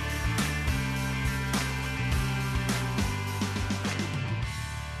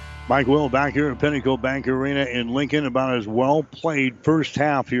 94.5. Mike Will back here at Pinnacle Bank Arena in Lincoln. About as well played first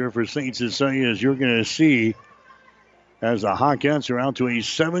half here for St. Cecilia as you're going to see, as the Hawkettes are out to a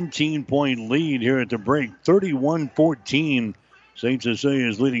 17-point lead here at the break. 31-14. St. Cecilia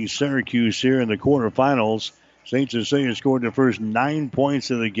is leading Syracuse here in the quarterfinals. St. Cecilia scored the first 9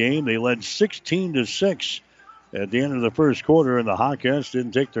 points of the game. They led 16-6 at the end of the first quarter, and the Hawkettes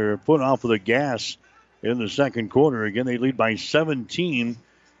didn't take their foot off of the gas in the second quarter. Again, they lead by 17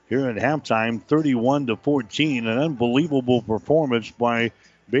 here at halftime, 31-14. An unbelievable performance by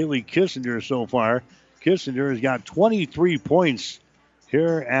Bailey Kissinger so far. Kissinger has got 23 points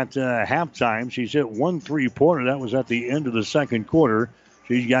here at halftime. She's hit 1 3-pointer. That was at the end of the second quarter.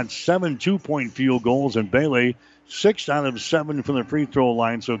 She's got 7 2-point field goals, and Bailey 6 out of 7 from the free throw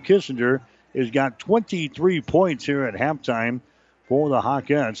line. So Kissinger has got 23 points here at halftime for the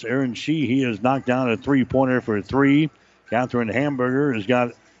Hawkettes. Aaron Sheehy has knocked down a 3-pointer for 3. Catherine Hamburger has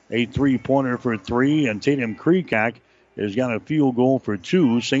got a 3-pointer for 3, and Tatum Kreekak has got a field goal for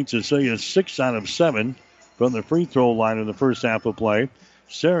 2. St. Cecilia 6 out of 7 from the free throw line in the first half of play.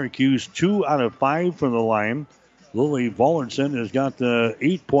 Syracuse 2 out of 5 from the line. Lily Vollerson has got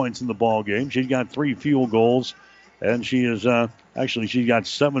 8 points in the ball game. She's got 3 field goals, and she is she's got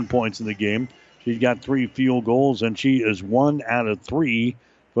 7 points in the game. She's got 3 field goals, and she is 1 out of 3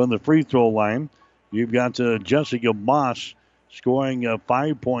 from the free throw line. You've got Jessica Moss scoring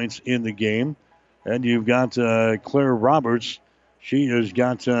 5 points in the game, and you've got Claire Roberts. She has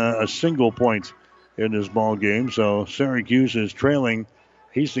got a single point in this ball game. So Syracuse is trailing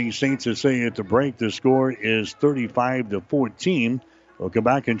Hastings St. Cecilia at the break. The score is 35-14. We'll come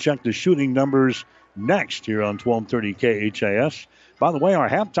back and check the shooting numbers next here on 1230 KHIS. By the way, our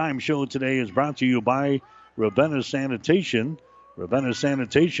halftime show today is brought to you by Ravenna Sanitation. Ravenna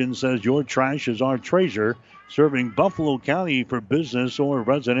Sanitation says your trash is our treasure, serving Buffalo County for business or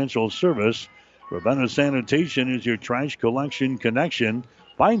residential service. Ravenna Sanitation is your trash collection connection.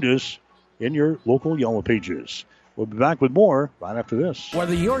 Find us in your local Yellow Pages. We'll be back with more right after this.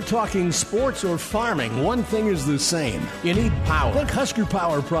 Whether you're talking sports or farming, one thing is the same. You need power. Think Husker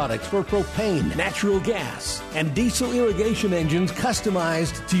Power products for propane, natural gas, and diesel irrigation engines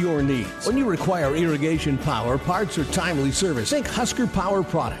customized to your needs. When you require irrigation power, parts, or timely service, think Husker Power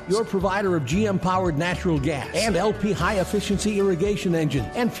product, your provider of GM-powered natural gas and LP high-efficiency irrigation engine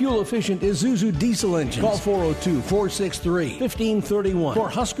and fuel-efficient Isuzu diesel engines. Call 402-463-1531 for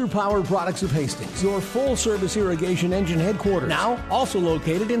Husker Power Products of Hastings, your full-service irrigation engine headquarters, now also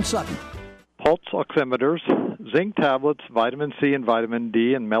located in Sutton. Pulse oximeters, zinc tablets, vitamin C and vitamin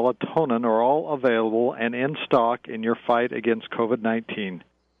D, and melatonin are all available and in stock in your fight against COVID-19.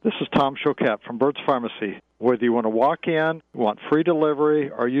 This is Tom Choquette from Burt's Pharmacy. Whether you want to walk in, want free delivery,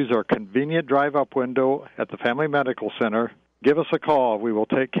 or use our convenient drive-up window at the Family Medical Center, give us a call. We will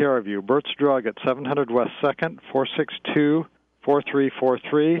take care of you. Burt's Drug at 700 West 2nd,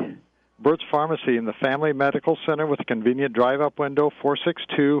 462-4343. Burt's Pharmacy in the Family Medical Center with a convenient drive-up window,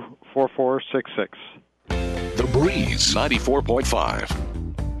 462-4466. The Breeze 94.5.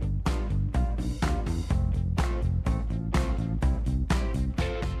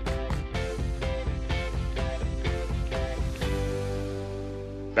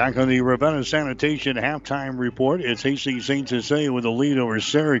 Back on the Ravenna Sanitation halftime report, it's Hastings St. Cecilia with a lead over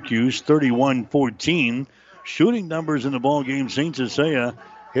Syracuse, 31-14. Shooting numbers in the ball game, St. Cecilia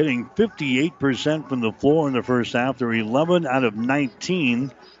hitting 58% from the floor in the first half. They're 11 out of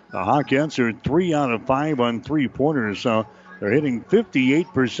 19. The Hawkettes are 3 out of 5 on three-pointers, so they're hitting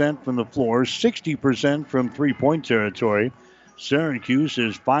 58% from the floor, 60% from three-point territory. Syracuse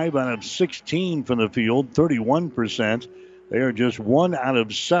is 5 out of 16 from the field, 31%. They are just 1 out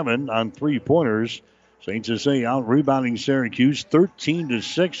of 7 on three-pointers. St. Cecilia out-rebounding Syracuse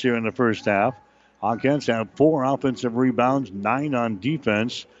 13-6 here in the first half. Hawkettes have 4 offensive rebounds, 9 on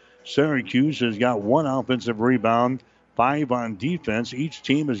defense. Syracuse has got 1 offensive rebound, 5 on defense. Each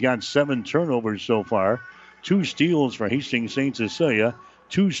team has got 7 turnovers so far. 2 steals for Hastings St. Cecilia,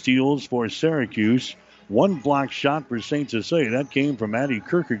 2 steals for Syracuse. 1 block shot for St. Cecilia. That came from Addie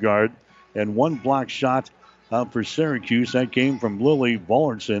Kierkegaard. And 1 block shot for Syracuse. That came from Lily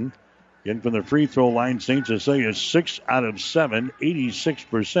Bollertson. In from the free throw line, St. Cecilia 6 out of 7,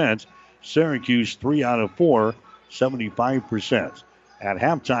 86%. Syracuse 3 out of 4, 75%. At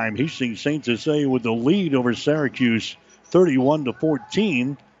halftime, Hastings St. Cecilia with the lead over Syracuse,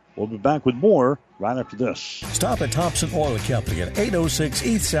 31-14. We'll be back with more right after this. Stop at Thompson Oil Company at 806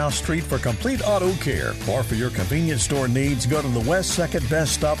 East South Street for complete auto care. Or for your convenience store needs, go to the West 2nd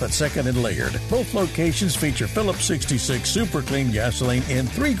Best Stop at 2nd and Laird. Both locations feature Phillips 66 Super Clean gasoline in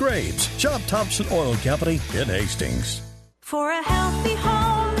 3 grades. Shop Thompson Oil Company in Hastings. For a healthy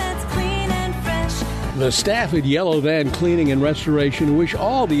home that's clean and fresh. The staff at Yellow Van Cleaning and Restoration wish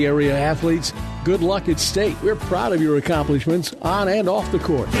all the area athletes good luck at state. We're proud of your accomplishments on and off the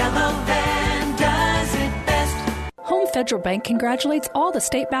court. Yellow Van does it best. Home Federal Bank congratulates all the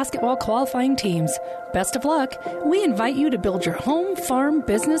state basketball qualifying teams. Best of luck. We invite you to build your home, farm,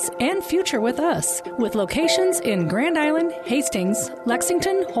 business, and future with us. With locations in Grand Island, Hastings,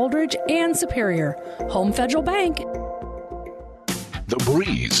 Lexington, Holdridge, and Superior. Home Federal Bank. The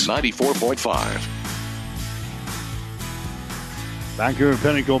Breeze 94.5. Back here at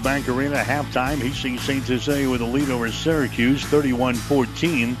Pinnacle Bank Arena, halftime, Hastings St. Cecilia with a lead over Syracuse,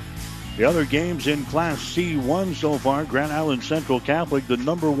 31-14. The other games in Class C1 so far, Grand Island Central Catholic, the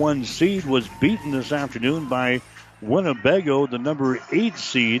number 1 seed, was beaten this afternoon by Winnebago, the number 8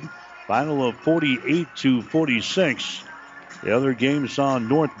 seed. Final of 48-46. The other game saw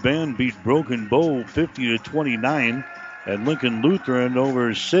North Bend beat Broken Bow 50-29, and Lincoln Lutheran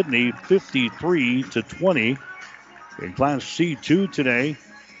over Sydney 53-20. In Class C2 today,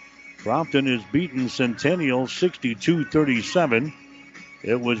 Crofton has beaten Centennial 62-37.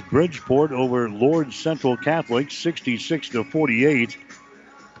 It was Bridgeport over Lord Central Catholic 66-48.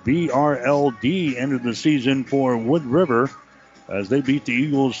 BRLD ended the season for Wood River as they beat the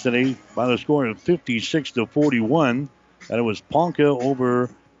Eagles today by the score of 56-41. And it was Ponca over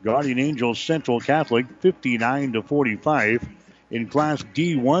Guardian Angels Central Catholic 59-45. In Class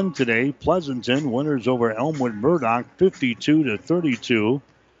D1 today, Pleasanton winners over Elmwood Murdoch 52-32.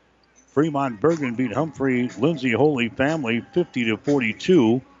 Fremont Bergen beat Humphrey Lindsay Holy Family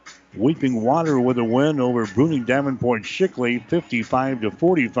 50-42. Weeping Water with a win over Bruning Davenport Shickley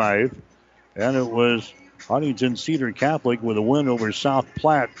 55-45. And it was Huntington Cedar Catholic with a win over South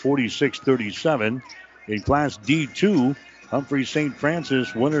Platte 46-37. In Class D2, Humphrey St.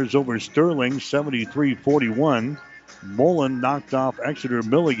 Francis winners over Sterling 73-41. Mullen knocked off Exeter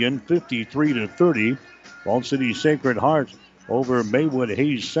Milligan 53-30. Fall City Sacred Heart over Maywood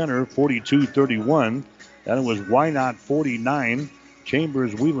Hayes Center 42-31. Then it was Wynot 49.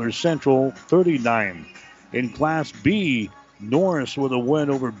 Chambers Wheeler Central 39. In Class B, Norris with a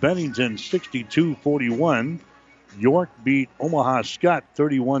win over Bennington 62-41. York beat Omaha Scott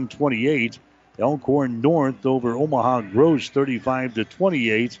 31-28. Elkhorn North over Omaha Gross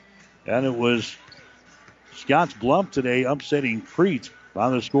 35-28. And it was Scotts Bluff today upsetting Crete by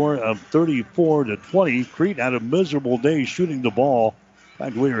the score of 34-20. Crete had a miserable day shooting the ball. In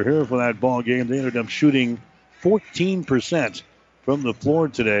fact, we were here for that ball game. They ended up shooting 14% from the floor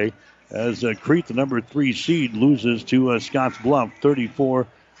today as Crete, the number 3 seed, loses to Scotts Bluff 34-20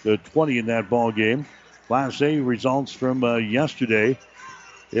 in that ball game. Class A results from yesterday.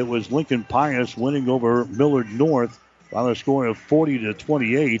 It was Lincoln Pius winning over Millard North by the score of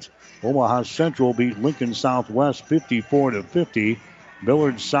 40-28. Omaha Central beat Lincoln Southwest 54-50.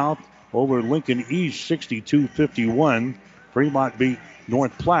 Millard South over Lincoln East 62-51. Fremont beat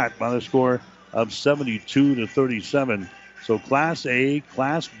North Platte by the score of 72-37. So Class A,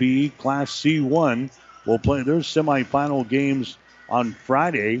 Class B, Class C1 will play their semifinal games on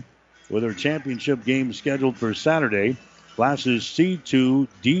Friday with their championship game scheduled for Saturday. Classes C2,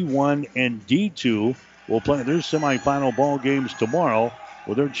 D1, and D2 will play their semifinal ball games tomorrow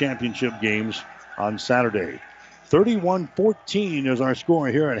with their championship games on Saturday. 31-14 is our score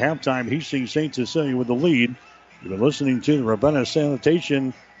here at halftime. Hastings St. Cecilia with the lead. You've been listening to the Ravenna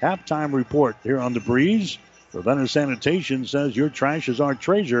Sanitation halftime report here on The Breeze. Ravenna Sanitation says your trash is our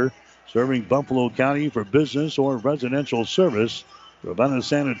treasure, serving Buffalo County for business or residential service. Ravenna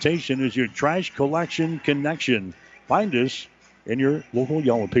Sanitation is your trash collection connection. Find us in your local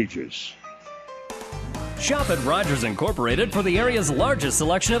Yellow Pages. Shop at Rogers Incorporated for the area's largest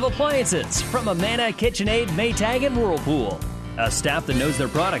selection of appliances, from Amana, KitchenAid, Maytag, and Whirlpool. A staff that knows their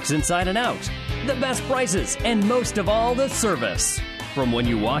products inside and out. The best prices, and most of all, the service. From when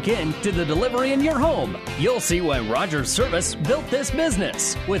you walk in to the delivery in your home, you'll see why Rogers Service built this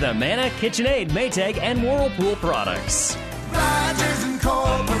business with Amana, KitchenAid, Maytag, and Whirlpool products. Rogers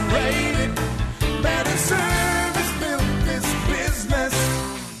Incorporated, better service built this business.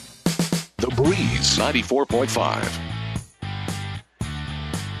 The Breeze 94.5.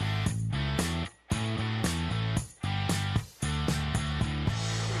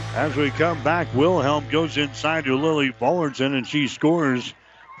 As we come back, Wilhelm goes inside to Lily Fullerton, and she scores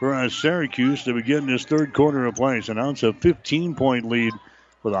for Syracuse to begin this third quarter of play. So now it's a 15-point lead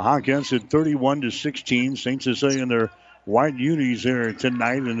for the Hawkettes at 31-16. St. Cecilia in their white unis here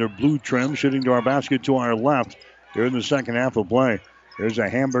tonight in their blue trim, shooting to our basket to our left here in the second half of play. There's a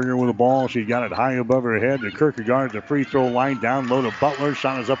Hamburger with the ball. She got it high above her head. The Kierkegaard at the free throw line. Down low to Butler.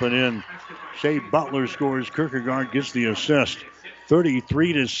 Shot is up and in. Shea Butler scores. Kierkegaard gets the assist.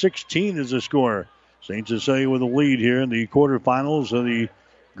 33-16 is the score. St. Cecilia with a lead here in the quarterfinals of the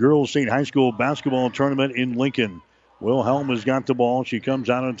Girls State High School Basketball Tournament in Lincoln. Wilhelm has got the ball. She comes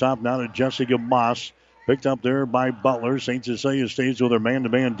out on top now to Jessica Moss. Picked up there by Butler. St. Cecilia stays with her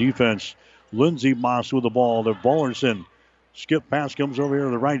man-to-man defense. Lindsey Moss with the ball to Ballerson. Skip pass comes over here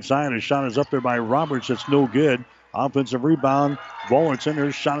to the right side. A shot is up there by Roberts. It's no good. Offensive rebound. Ballerson.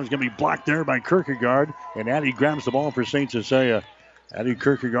 Her shot is going to be blocked there by Kierkegaard. And Addie grabs the ball for St. Cecilia. Addie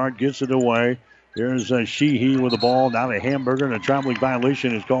Kierkegaard gets it away. Here's Sheehy with the ball. Now to Hamburger. And a traveling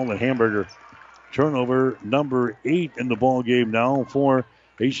violation is called a Hamburger. Turnover number 8 in the ball game now for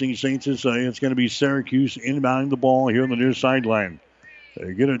Hastings St. Cecilia. It's going to be Syracuse inbounding the ball here on the near sideline.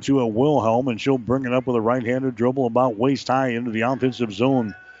 They get it to a Wilhelm, and she'll bring it up with a right-handed dribble about waist high into the offensive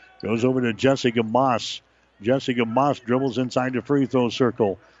zone. Goes over to Jessica Moss. Jessica Moss dribbles inside the free throw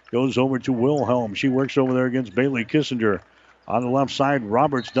circle. Goes over to Wilhelm. She works over there against Bailey Kissinger. On the left side,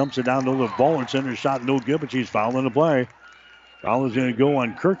 Roberts dumps it down to the Ballerton. Her shot no good, but she's fouling the play. Foul is going to go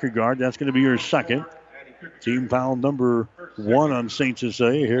on Kierkegaard. That's going to be her second. Team foul number 1 on St.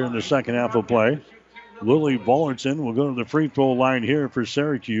 Cecilia here in the second half of play. Lily Ballerton will go to the free throw line here for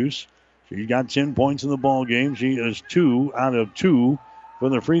Syracuse. She got 10 points in the ball game. She is 2 out of 2 for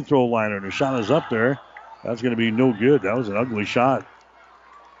the free throw line. And her shot is up there. That's going to be no good. That was an ugly shot.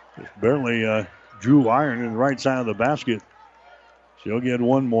 Just barely drew iron in the right side of the basket. She'll get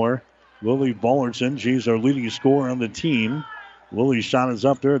one more. Lily Ballerton, she's our leading scorer on the team. Lily's shot is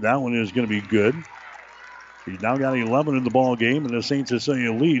up there. That one is going to be good. She's now got 11 in the ball game, and the St.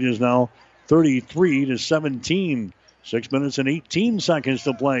 Cecilia lead is now 33-17. 6 minutes and 18 seconds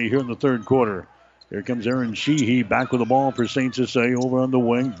to play here in the third quarter. Here comes Erin Sheehy back with the ball for St. Cecilia over on the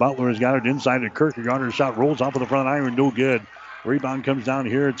wing. Butler has got it inside to Kierkegaard. Her shot rolls off of the front iron, no good. Rebound comes down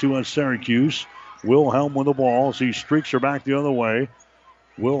here to Syracuse. Wilhelm with the ball. She streaks her back the other way.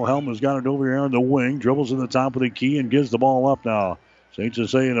 Wilhelm has got it over here on the wing. Dribbles to the top of the key and gives the ball up now. St.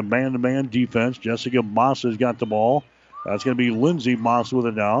 Cecilia in a man-to-man defense. Jessica Moss has got the ball. That's going to be Lindsey Moss with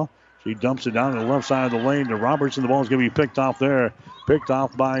it now. She dumps it down to the left side of the lane to Roberts, and the ball is going to be picked off there. Picked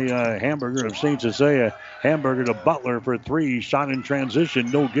off by Hamburger of St. Cecilia. Hamburger to Butler for 3. Shot in transition,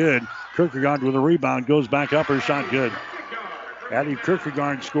 no good. Kierkegaard with a rebound, goes back up. Her shot good. Addie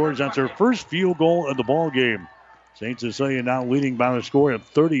Kierkegaard scores. That's her first field goal of the ball game. St. Cecilia now leading by a score of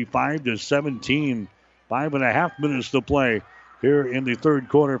 35-17. 5.5 minutes to play here in the third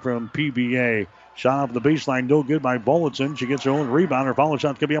quarter from PBA. Shot off the baseline, no good by Bulletin. She gets her own rebound. Her follow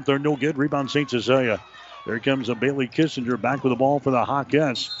shot's going to be up there, no good. Rebound St. Cecilia. There comes a Bailey Kissinger back with the ball for the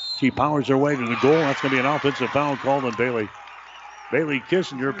Hawkettes. She powers her way to the goal. That's going to be an offensive foul called on Bailey. Bailey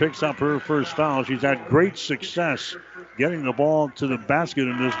Kissinger picks up her first foul. She's had great success getting the ball to the basket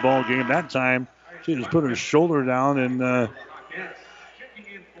in this ball game. That time, she just put her shoulder down and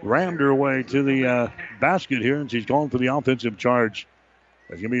rammed her way to the basket here, and she's calling for the offensive charge.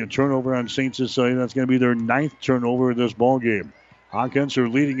 There's going to be a turnover on St. Cecilia. That's going to be their 9th turnover of this ball game. Hawkins are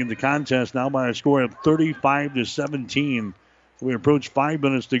leading in the contest now by a score of 35-17. We approach 5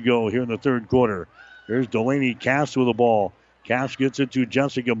 minutes to go here in the third quarter. Here's Delaney Cass with the ball. Cass gets it to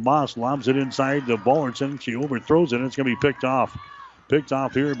Jessica Moss, lobs it inside the Ballerton. She overthrows it, and it's going to be picked off. picked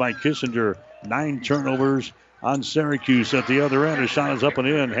off here by Kissinger. 9 turnovers on Syracuse at the other end. A shot is up and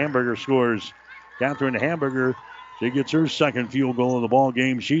in. Hamburger scores. Catherine Hamburger, she gets her second field goal of the ball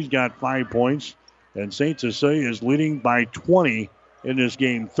game. She's got 5 points. And St. Cecilia is leading by 20 in this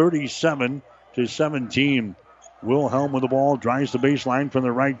game, 37-17. Wilhelm with the ball, drives the baseline from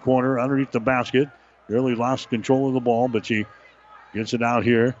the right corner underneath the basket. Barely lost control of the ball, but she gets it out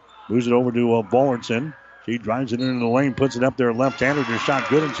here. Moves it over to Bollertson. She drives it into the lane, puts it up there left-handed. Her shot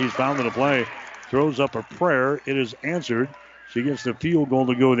good, and she's fouled in the play. Throws up a prayer. It is answered. She gets the field goal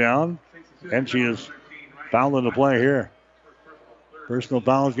to go down, and she is fouled in the play here. Personal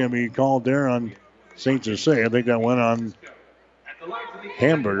foul is going to be called there on St. Cecilia. I think that went on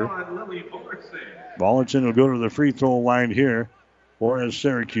Hamburger. Bollertson will go to the free throw line here for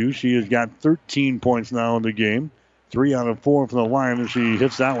Syracuse. She has got 13 points now in the game. 3 out of 4 from the line, and she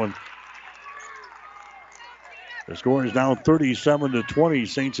hits that one. The score is now 37-20.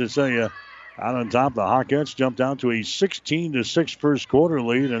 St. Cecilia out on top. The Hawkettes jumped out to a 16-6 first quarter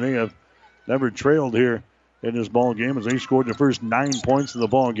lead, and they have never trailed here in this ball game as they scored the first 9 points of the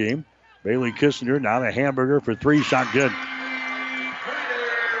ball game. Bailey Kissinger now to Hamburger for 3. Shot good.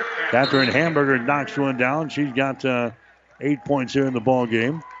 Catherine Hamburger knocks one down. She's got 8 points here in the ball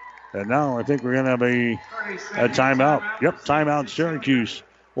game. And now I think we're going to have a timeout. Yep, timeout. Syracuse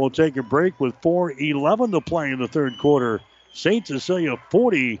will take a break with 4:11 to play in the third quarter. St. Cecilia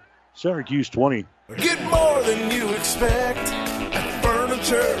 40, Syracuse 20. Get more than you expect at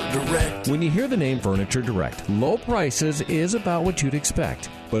Furniture Direct. When you hear the name Furniture Direct, low prices is about what you'd expect.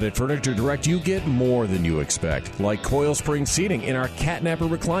 But at Furniture Direct, you get more than you expect, like coil spring seating in our catnapper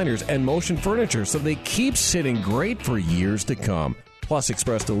recliners and motion furniture, so they keep sitting great for years to come. Plus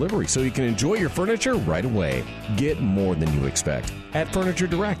express delivery, so you can enjoy your furniture right away. Get more than you expect at Furniture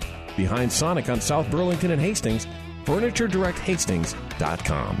Direct, behind Sonic on South Burlington and Hastings,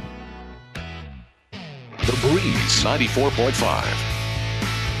 FurnitureDirectHastings.com. The Breeze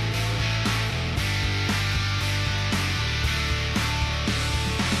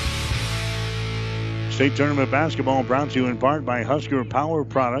 94.5. State Tournament Basketball brought to you in part by Husker Power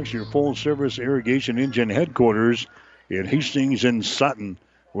Products, your full-service irrigation engine headquarters in Hastings and Sutton.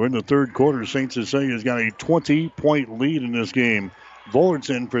 We're in the third quarter. St. Cecilia's got a 20-point lead in this game.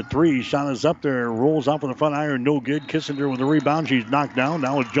 Bollertson for 3. Shot is up there. Rolls off with the front iron. No good. Kissinger with the rebound. She's knocked down.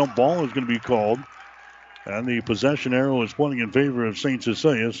 Now a jump ball is going to be called. And the possession arrow is pointing in favor of St.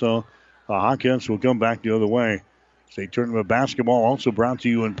 Cecilia, so the Hawkettes will come back the other way. State Tournament Basketball also brought to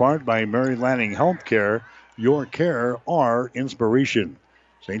you in part by Mary Lanning Healthcare. Your care, our inspiration.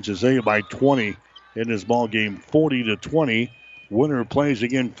 St. Cecilia by 20 in this ball game, 40-20. Winner plays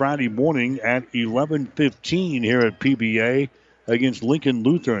again Friday morning at 11:15 here at PBA against Lincoln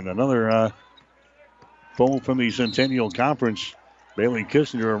Lutheran. Another foe from the Centennial Conference. Bailey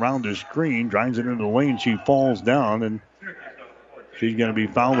Kissinger around the screen, drives it into the lane. She falls down, and she's going to be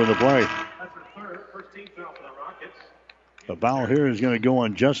fouled in the play. The foul here is going to go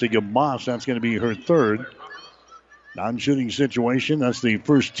on Jessica Moss. That's going to be her third. Non-shooting situation. That's the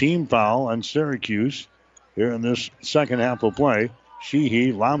first team foul on Syracuse here in this second half of play.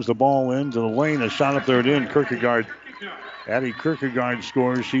 Sheehy lobs the ball into the lane. A shot up there and in. Kierkegaard. Addie Kierkegaard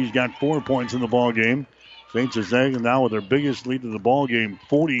scores. She's got 4 points in the ball game. St. Cecilia now with their biggest lead of the ball game,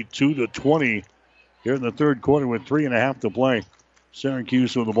 42-20 here in the third quarter with 3.5 to play.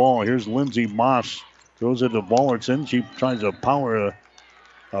 Syracuse with the ball. Here's Lindsey Moss. Throws it to Bollertson. She tries to power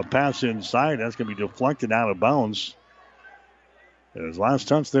a pass inside. That's going to be deflected out of bounds. His last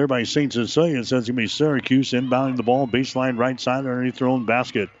touch there by St. Cecilia. It says it's going to be Syracuse inbounding the ball. Baseline right side underneath their own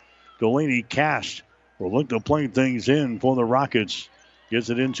basket. Delaney Cash will look to play things in for the Rockets.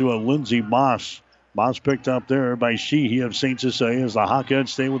 Gets it into a Lindsey Moss. Moss picked up there by Sheehy of St. Cecilia as the Hawkettes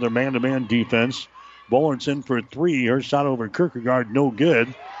stay with their man-to-man defense. Bollertson for 3. Her shot over Kierkegaard, no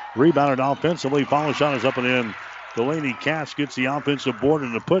good. Rebounded offensively. Follow shot is up and in. Delaney Cass gets the offensive board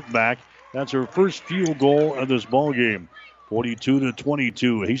and the putback. That's her first field goal of this ball game.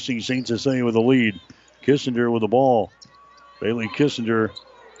 42-22. Hastings St. Cecilia with the lead. Kissinger with the ball. Bailey Kissinger,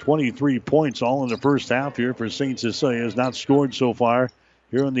 23 points all in the first half here for St. Cecilia. Has not scored so far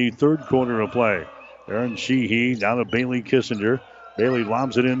here in the third quarter of play. Aaron Sheehy down to Bailey Kissinger. Bailey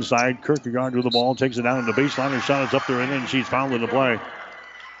lobs it inside. Kierkegaard with the ball. Takes it down in the baseline. Her shot is up there and in. She's fouled in the play.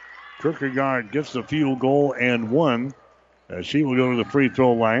 Kierkegaard gets the field goal and one. She will go to the free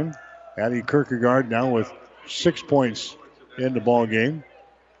throw line. Addie Kierkegaard now with 6 points in the ball game.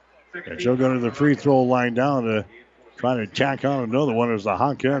 And she'll go to the free throw line down to try to tack on another one as the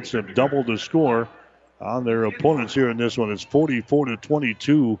Hawkettes have doubled the score on their opponents here in this one. It's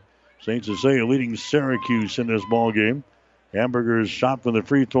 44-22. St. Cecilia leading Syracuse in this ball game. Hamburger's shot from the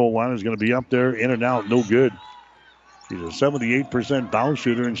free throw line is going to be up there, in and out, no good. She's a 78% foul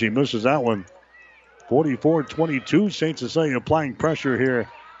shooter, and she misses that one. 44-22, St. Cecilia applying pressure here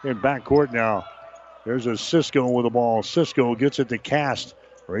in backcourt now. There's a Cisco with the ball. Cisco gets it to Cast.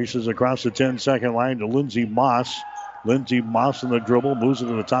 Races across the 10-second line to Lindsey Moss. Lindsey Moss in the dribble, moves it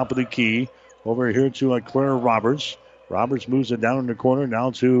to the top of the key. Over here to Claire Roberts. Roberts moves it down in the corner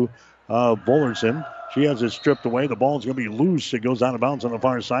now to Bullerson. She has it stripped away. The ball's going to be loose. It goes out of bounds on the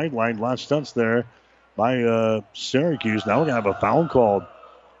far sideline. Last touch there by Syracuse. Now we're going to have a foul called.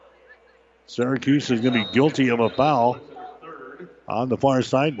 Syracuse is going to be guilty of a foul on the far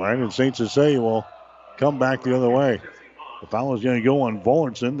sideline, and St. Cecilia will come back the other way. The foul is going to go on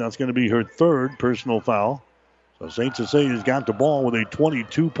Bullerson. That's going to be her third personal foul. So St. Cecilia's got the ball with a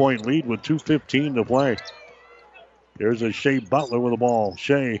 22-point lead with 2:15 to play. Here's a Shea Butler with the ball.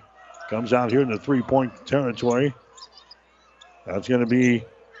 Shea comes out here in the three-point territory. That's going to be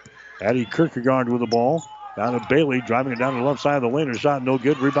Addie Kierkegaard with the ball. Down to Bailey, driving it down the left side of the lane. Her shot no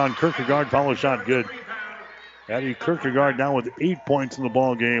good. Rebound Kierkegaard, follow shot good. Addie Kierkegaard down with 8 points in the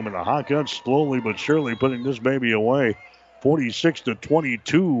ball game, and the Hawkeyes slowly but surely putting this baby away.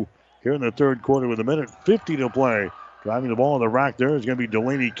 46-22 here in the third quarter with 1:50 to play. Driving the ball in the rack there is going to be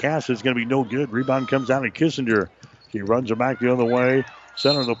Delaney Cass. It's going to be no good. Rebound comes down to Kissinger. She runs it back the other way.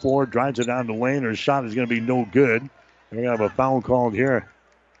 Center of the floor, drives it down the lane. Her shot is going to be no good. We're going to have a foul called here.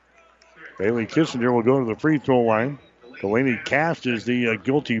 Bailey Kissinger will go to the free throw line. Delaney Cast is the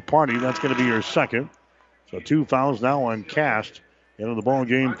guilty party. That's going to be her second. So 2 fouls now on Cast. Into the ball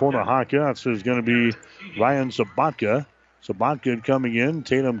game for the Hawkeyes is going to be Ryan Sabatka. Sabatka coming in.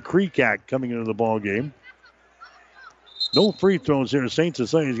 Tatum Kreekak coming into the ball game. No free throws here. St.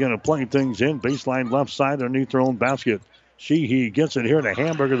 Cecilia is going to play things in. Baseline left side underneath their own basket. Sheehy gets it here to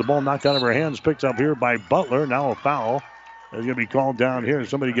Hamburger. The ball knocked out of her hands. Picked up here by Butler. Now a foul. It's going to be called down here.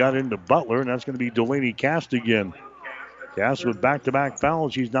 Somebody got into Butler, and that's going to be Delaney Cast again. Cast with back-to-back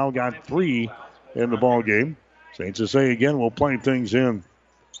fouls. She's now got 3 in the ball game. St. Cecilia again will play things in.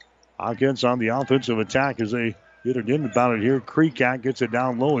 Hawkins on the offensive attack as they get it in about it here. Kreekak gets it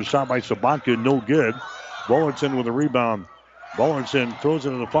down low. A shot by Sabatka, no good. Bullerson with a rebound. Bullerson throws it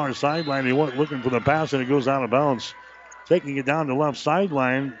to the far sideline. He went looking for the pass, and it goes out of bounds. Taking it down the left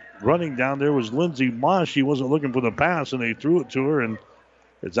sideline. Running down there was Lindsey Moss. She wasn't looking for the pass, and they threw it to her, and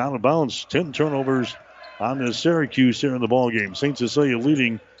it's out of bounds. 10 turnovers on the Syracuse here in the ball game. St. Cecilia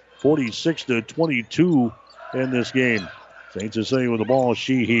leading 46-22 in this game. St. Cecilia with the ball.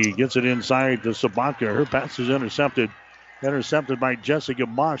 Sheehy gets it inside to Sabatka. Her pass is intercepted. Intercepted by Jessica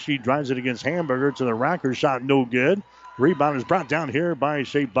Moss. She drives it against Hamburger to the rack. Her shot no good. Rebound is brought down here by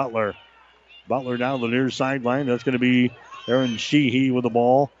Shea Butler. Butler down the near sideline. That's going to be Aaron Sheehy with the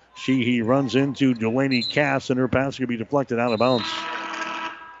ball. Sheehy runs into Delaney Cass, and her pass can be deflected out of bounds.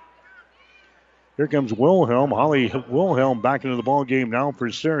 Here comes Wilhelm. Holly Wilhelm back into the ball game now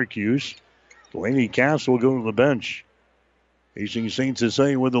for Syracuse. Delaney Cass will go to the bench. Hastings St.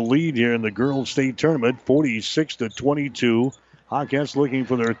 Cecilia with the lead here in the girls' state tournament, 46-22. Hawkins looking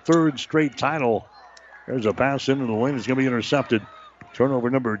for their third straight title. There's a pass into the lane. It's going to be intercepted. Turnover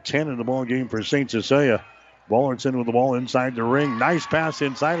number 10 in the ball game for St. Cecilia. Bullerson with the ball inside the ring. Nice pass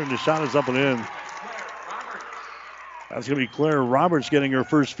inside, and the shot is up and in. That's going to be Claire Roberts getting her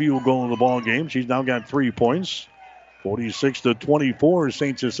first field goal in the ball game. She's now got 3 points. 46-24,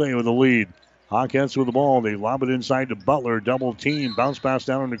 St. Cecilia with the lead. Hawkins with the ball. They lob it inside to Butler. Double team. Bounce pass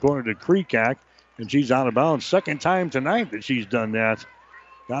down in the corner to Kreekak, and she's out of bounds. Second time tonight that she's done that.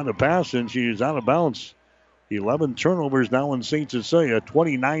 Got a pass, and she is out of bounds. 11 turnovers now in St. Cecilia.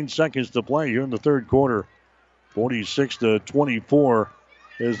 29 seconds to play here in the third quarter. 46-24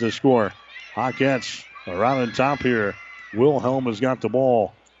 is the score. Hawkins are out on top here. Wilhelm has got the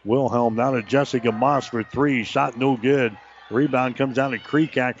ball. Wilhelm down to Jessica Moss for 3. Shot no good. Rebound comes down to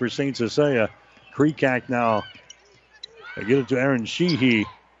Kreekak for St. Cecilia. Kreekak now. They get it to Aaron Sheehy.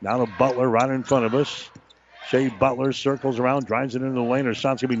 Now to Butler right in front of us. Shea Butler circles around, drives it into the lane. Her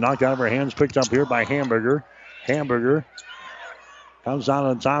shot's going to be knocked out of her hands. Picked up here by Hamburger. Hamburger comes out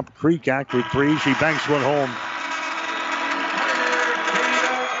on top. Kreekak with 3. She banks one home.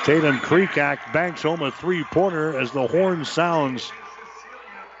 Tatum Kreekak banks home a 3-pointer as the horn sounds.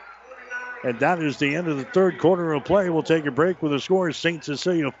 And that is the end of the third quarter of play. We'll take a break with the score. St.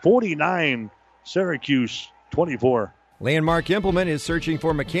 Cecilia 49, Syracuse 24. Landmark Implement is searching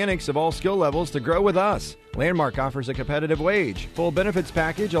for mechanics of all skill levels to grow with us. Landmark offers a competitive wage, full benefits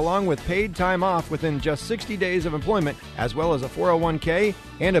package, along with paid time off within just 60 days of employment, as well as a 401k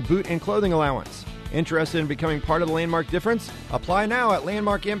and a boot and clothing allowance. Interested in becoming part of the Landmark difference? Apply now at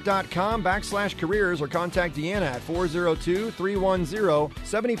landmarkimp.com/careers or contact Deanna at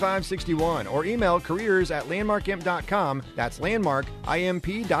 402-310-7561 or email careers@landmarkimp.com. That's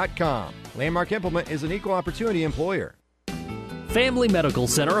landmarkimp.com. Landmark Implement is an equal opportunity employer. Family Medical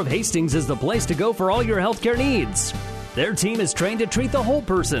Center of Hastings is the place to go for all your healthcare needs. Their team is trained to treat the whole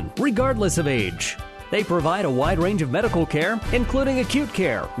person, regardless of age. They provide a wide range of medical care, including acute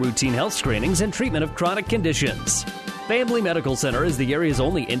care, routine health screenings, and treatment of chronic conditions. Family Medical Center is the area's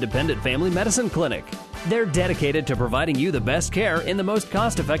only independent family medicine clinic. They're dedicated to providing you the best care in the most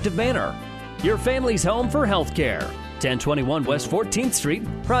cost-effective manner. Your family's home for health care. 1021 West 14th Street,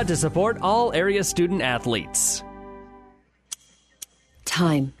 proud to support all area student athletes.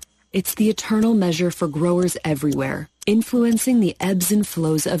 Time. It's the eternal measure for growers everywhere, influencing the ebbs and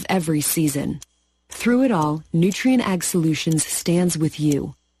flows of every season. Through it all, Nutrien Ag Solutions stands with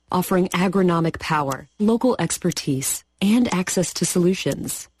you, offering agronomic power, local expertise, and access to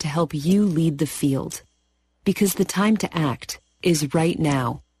solutions to help you lead the field. Because the time to act is right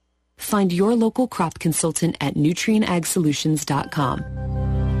now. Find your local crop consultant at nutrienagsolutions.com.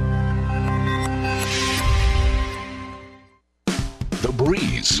 The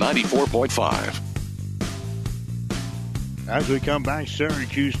Breeze 94.5. As we come back,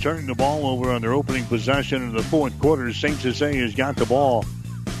 Syracuse turning the ball over on their opening possession in the fourth quarter. St. Cecilia has got the ball.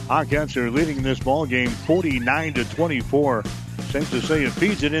 Hawkins are leading this ball game 49-24. St. Cecilia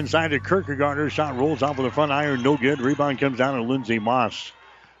feeds it inside to Kierkegaard. Shot rolls off of the front iron, no good. Rebound comes down to Lindsey Moss.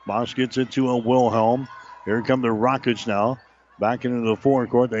 Moss gets it to a Wilhelm. Here come the Rockets now. Back into the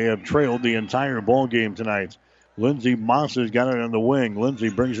forecourt. They have trailed the entire ball game tonight. Lindsey Moss has got it on the wing. Lindsey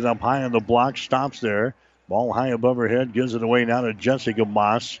brings it up high on the block, stops there. Ball high above her head, gives it away now to Jessica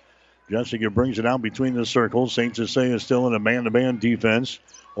Moss. Jessica brings it out between the circles. St. Cecilia is still in a man-to-man defense.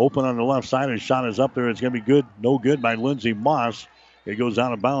 Open on the left side. His shot is up there. It's going to be good. No good by Lindsey Moss. It goes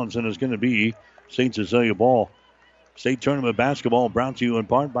out of bounds, and it's going to be St. Cecilia ball. State Tournament basketball brought to you in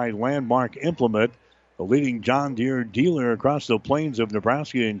part by Landmark Implement, the leading John Deere dealer across the plains of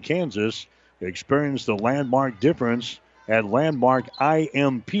Nebraska and Kansas. Experience the Landmark difference at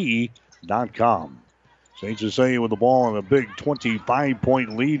landmarkimp.com. St. Cecilia with the ball on a big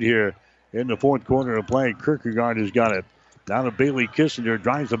 25-point lead here in the fourth quarter of play. Kierkegaard has got it. Down to Bailey Kissinger.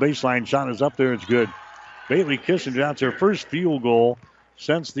 Drives the baseline. Shot is up there. It's good. Bailey Kissinger, that's her first field goal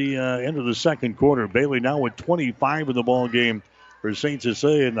since the end of the second quarter. Bailey now with 25 in the ball game for St.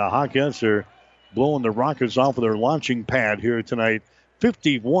 Cecilia. And the Hawkins are blowing the Rockets off of their launching pad here tonight.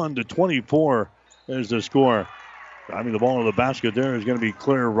 51-24 is the score. Driving the ball to the basket there is going to be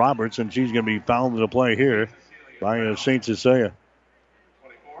Claire Roberts, and she's going to be fouled in the play here by St. Cecilia.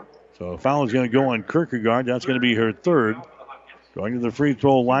 So a foul is going to go on Kierkegaard. That's going to be her third. Going to the free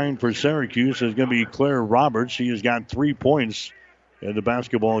throw line for Syracuse is going to be Claire Roberts. She has got 3 points in the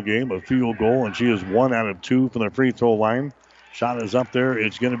basketball game, a field goal, and she is 1 out of 2 from the free throw line. Shot is up there.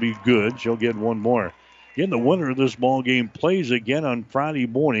 It's going to be good. She'll get one more. Again, the winner of this ball game plays again on Friday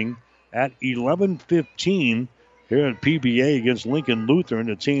morning at 11:15 here at PBA against Lincoln Lutheran,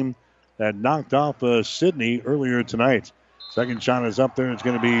 a team that knocked off Sydney earlier tonight. Second shot is up there. It's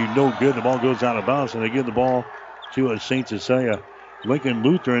going to be no good. The ball goes out of bounds, and they give the ball to St. Cecilia. Lincoln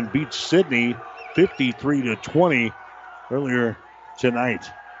Lutheran beat Sydney 53-20 earlier tonight.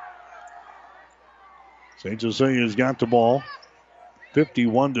 St. Cecilia's got the ball.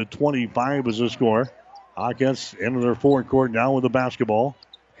 51-25 is the score. Hawkins into their forecourt now with the basketball.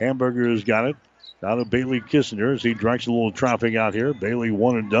 Hamburger has got it. Now to Bailey Kissinger as he directs a little traffic out here. Bailey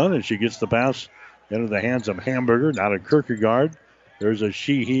one and done as she gets the pass into the hands of Hamburger. Now to Kierkegaard. There's a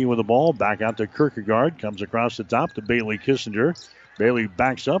Sheehy with the ball. Back out to Kierkegaard. Comes across the top to Bailey Kissinger. Bailey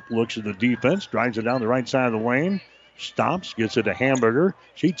backs up, looks at the defense, drives it down the right side of the lane. Stops, gets it to Hamburger.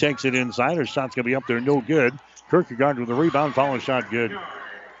 She takes it inside. Her shot's going to be up there, no good. Kierkegaard with the rebound, follow shot good.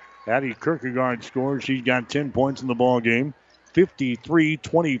 Addie Kierkegaard scores. She's got 10 points in the ball game.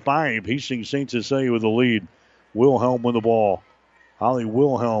 53-25. Hastings St. Cecilia with the lead. Wilhelm with the ball. Holly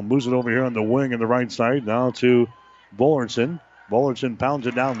Wilhelm moves it over here on the wing on the right side. Now to Bullerson. Bullerson pounds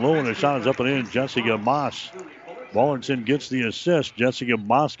it down low, and the shot is up and in. Jessica Moss. Bullerson gets the assist. Jessica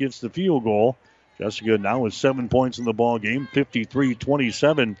Moss gets the field goal. Jessica now with 7 points in the ball game.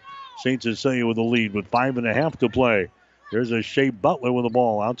 53-27. St. Cecilia with the lead with 5.5 to play. There's a Shea Butler with the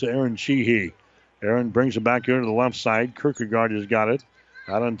ball out to Aaron Sheehy. Aaron brings it back here to the left side. Kierkegaard has got it.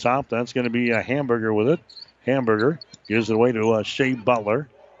 Out on top, that's going to be a Hamburger with it. Hamburger gives it away to Shea Butler.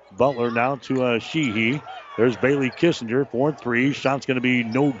 Butler now to Sheehy. There's Bailey Kissinger, 4-3. Shot's going to be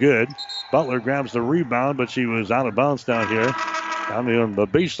no good. Butler grabs the rebound, but she was out of bounds down here. Down the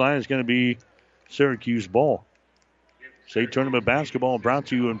baseline is going to be Syracuse ball. State Tournament basketball brought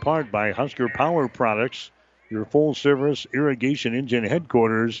to you in part by Husker Power Products, your full-service irrigation engine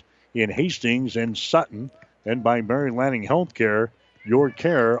headquarters in Hastings and Sutton, and by Mary Lanning Healthcare, your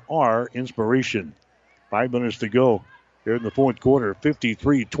care, our inspiration. 5 minutes to go here in the fourth quarter.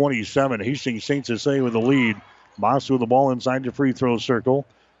 53-27. Hastings St. Cecilia with the lead. Moss with the ball inside the free throw circle.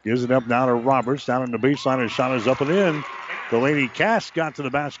 Gives it up now to Roberts. Down on the baseline. His shot is up and in. Delaney Cass got to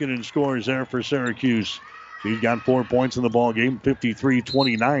the basket and scores there for Syracuse. She's got 4 points in the ball game.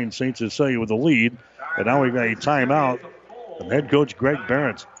 53-29. St. Cecilia with the lead. And now we've got a timeout from head coach Greg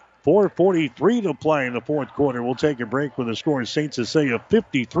Barrett. 4:43 to play in the fourth quarter. We'll take a break with the score St. Cecilia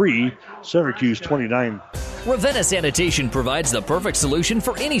 53, Syracuse 29. Ravenna Sanitation provides the perfect solution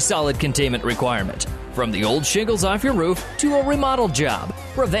for any solid containment requirement. From the old shingles off your roof to a remodel job,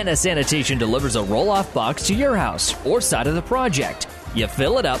 Ravenna Sanitation delivers a roll-off box to your house or side of the project. You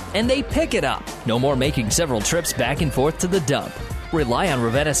fill it up and they pick it up. No more making several trips back and forth to the dump. Rely on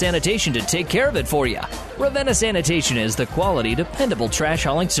Ravenna Sanitation to take care of it for you. Ravenna Sanitation is the quality, dependable trash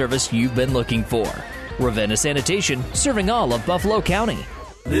hauling service you've been looking for. Ravenna Sanitation, serving all of Buffalo County.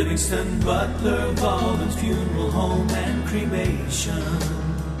 Livingston Butler Baldwin's Funeral Home and Cremation.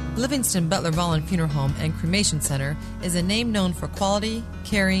 Livingston Butler Baldwin Funeral Home and Cremation Center is a name known for quality,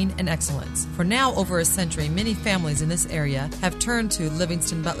 caring, and excellence. For now over a century, many families in this area have turned to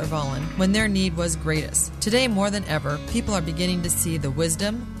Livingston Butler Baldwin when their need was greatest. Today, more than ever, people are beginning to see the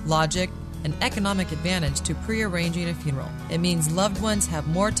wisdom, logic, and economic advantage to pre-arranging a funeral. It means loved ones have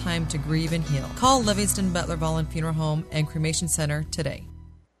more time to grieve and heal. Call Livingston Butler Baldwin Funeral Home and Cremation Center today.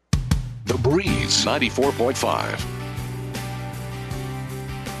 The Breeze 94.5.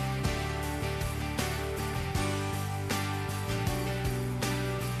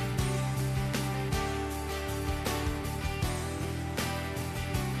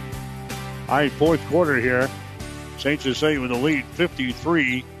 All right, fourth quarter here. St. Cecilia with the lead,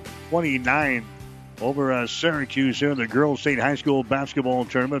 53-29 over Syracuse here in the Girls State High School basketball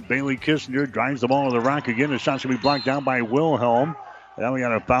tournament. Bailey Kissinger drives the ball to the rack again. The shot's going to be blocked down by Wilhelm. Now we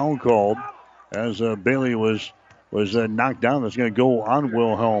got a foul called as Bailey was knocked down. That's going to go on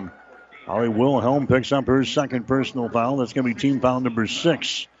Wilhelm. Holly Wilhelm picks up her second personal foul. That's going to be team foul number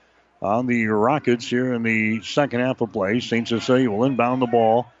 6 on the Rockets here in the second half of play. St. Cecilia will inbound the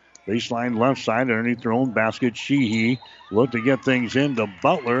ball. Baseline left side underneath their own basket. Sheehy look to get things into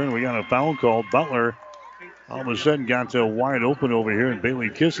Butler, and we got a foul called. Butler all of a sudden got wide open over here, and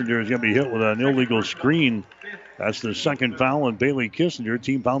Bailey Kissinger is going to be hit with an illegal screen. That's the second foul on Bailey Kissinger.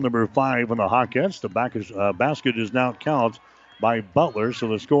 Team foul number 5 on the Hawkettes. The basket is now count by Butler, so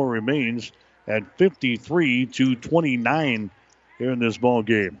the score remains at 53-29 here in this ball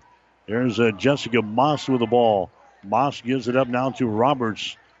game. There's Jessica Moss with the ball. Moss gives it up now to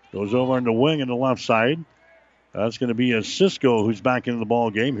Roberts. Goes over on the wing on the left side. That's going to be a Cisco who's back into the ball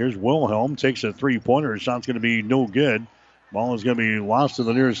game. Here's Wilhelm. Takes a three-pointer. Shot's going to be no good. Ball is going to be lost to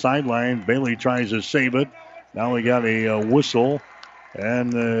the near sideline. Bailey tries to save it. Now we got a whistle.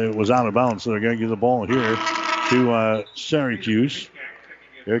 And it was out of bounds. So they're going to give the ball here to Syracuse.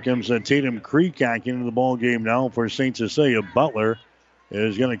 Here comes Tatum Kreekak into the ball game now for St. Cecilia. Butler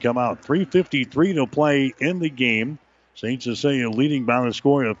is going to come out. 3:53 to play in the game. St. Cecilia leading by a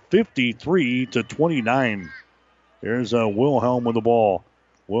score of 53-29. There's Wilhelm with the ball.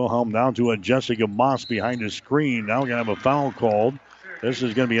 Wilhelm down to Jessica Moss behind the screen. Now we're going to have a foul called. This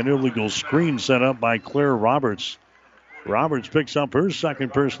is going to be an illegal screen set up by Claire Roberts. Roberts picks up her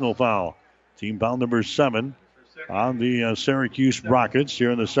second personal foul. Team foul number 7 on the Syracuse Rockets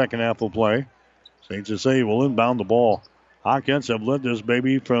here in the second half of play. St. Cecilia will inbound the ball. Hawkins have led this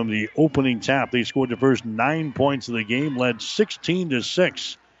baby from the opening tap. They scored the first 9 points of the game, led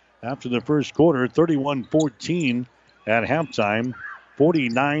 16-6 after the first quarter, 31-14 at halftime,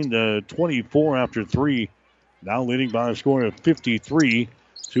 49-24 after 3. Now leading by a score of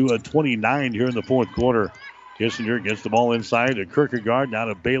 53-29 here in the fourth quarter. Kissinger gets the ball inside to Kierkegaard, now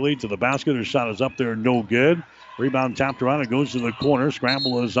to Bailey to the basket. Her shot is up there, no good. Rebound tapped around, it goes to the corner.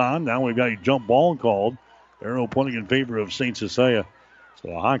 Scramble is on. Now we've got a jump ball called. Arrow pointing in favor of St. Cecilia. So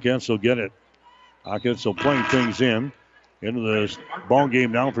the Hawkins will get it. Hawkins will play things in. Into the ball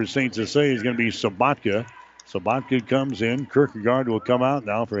game now for St. Cecilia is going to be Sabatka. Sabatka comes in. Kierkegaard will come out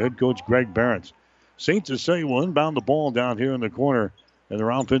now for head coach Greg Barrett. St. Cecilia will inbound the ball down here in the corner in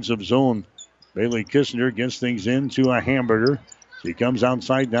their offensive zone. Bailey Kissinger gets things into a Hamburger. She comes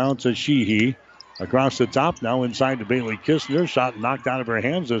outside now to Sheehy. Across the top, now inside to Bailey Kissinger. Shot knocked out of her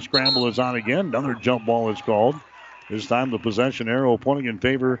hands. The scramble is on again. Another jump ball is called. This time the possession arrow pointing in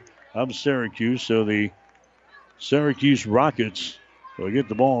favor of Syracuse. So the Syracuse Rockets So we get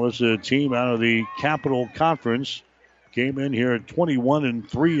the ball. This is a team out of the Capital Conference. Came in here at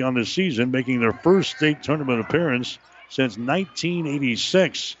 21-3 on the season, making their first state tournament appearance since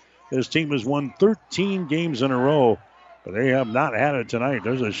 1986. This team has won 13 games in a row, but they have not had it tonight.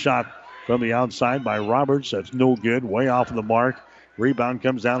 There's a shot from the outside by Roberts. That's no good. Way off of the mark. Rebound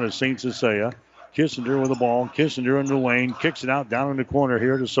comes down to St. Cecilia. Kissinger with the ball. Kissinger in the lane. Kicks it out down in the corner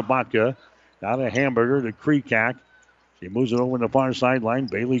here to Sabatka. Now to Hamburger to Kreekak. She moves it over in the far sideline.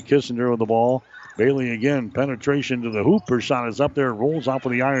 Bailey Kissinger with the ball. Bailey again. Penetration to the hoop. Her shot is up there. Rolls off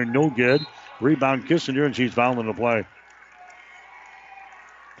of the iron. No good. Rebound Kissinger, and she's fouled in the play.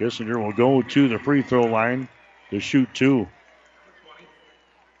 Kissinger will go to the free throw line to shoot two.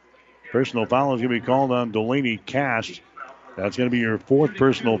 Personal foul is going to be called on Delaney Cast. That's going to be your fourth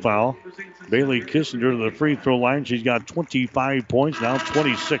personal foul. Bailey Kissinger to the free throw line. She's got 25 points, now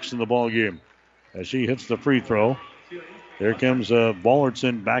 26 in the ball game as she hits the free throw. Here comes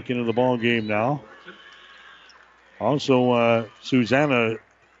Ballertson back into the ball game now. Also, Susanna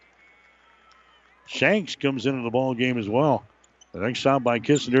Shanks comes into the ball game as well. The next shot by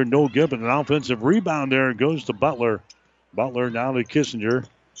Kissinger, no good, but an offensive rebound there goes to Butler. Butler now to Kissinger.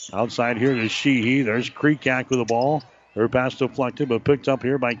 Outside here to Sheehy. There's Kreekak with the ball. Her pass deflected, but picked up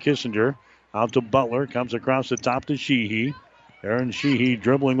here by Kissinger. Out to Butler. Comes across the top to Sheehy. Aaron Sheehy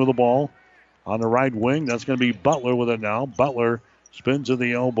dribbling with the ball. On the right wing, that's going to be Butler with it now. Butler spins to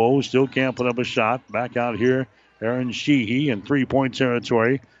the elbow. Still can't put up a shot. Back out here, Aaron Sheehy in three-point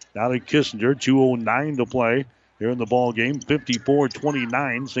territory. Now to Kissinger. 2:09 to play here in the ball game.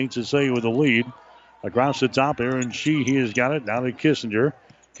 54-29. St. Cecilia with the lead. Across the top, Aaron Sheehy has got it. Now to Kissinger.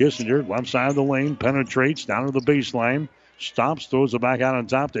 Kissinger, left side of the lane, penetrates down to the baseline. Stops, throws it back out on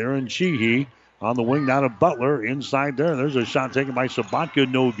top to Aaron Sheehy. On the wing, down to Butler. Inside there, there's a shot taken by Sabatka,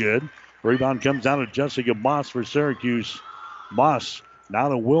 no good. Rebound comes down to Jessica Moss for Syracuse. Moss now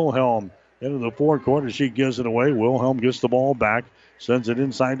to Wilhelm. Into the forecourt as she gives it away. Wilhelm gets the ball back. Sends it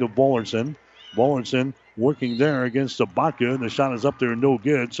inside to Bullerson. Bullerson working there against Sabatka. The shot is up there, no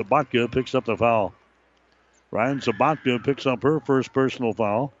good. Sabatka picks up the foul. Ryan Sabatka picks up her first personal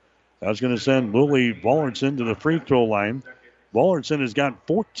foul. That's going to send Lily Bullerson to the free throw line. Bullerson has got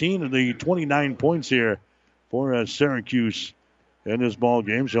 14 of the 29 points here for Syracuse in this ball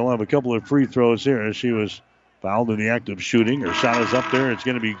game. She'll have a couple of free throws here as she was fouled in the act of shooting. Her shot is up there. It's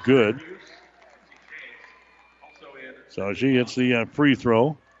going to be good. So she hits the free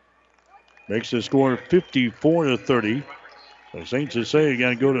throw. Makes the score 54-30. So St. Cecilia got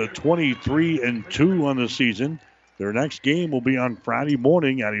to go to 23-2 on the season. Their next game will be on Friday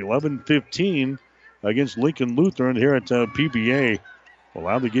morning at 11:15 against Lincoln Lutheran here at PBA. We'll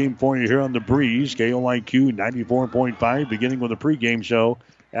have the game for you here on the Breeze. KOIQ 94.5, beginning with a pregame show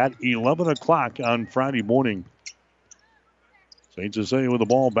at 11 o'clock on Friday morning. St. Cecilia with the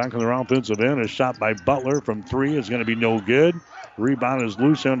ball back on their offensive end. A shot by Butler from three is going to be no good. Rebound is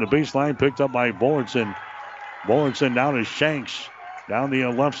loose on the baseline, picked up by Bullerson. Bullerson down to Shanks. Down the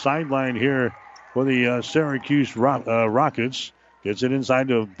left sideline here for the Syracuse Rockets. Gets it inside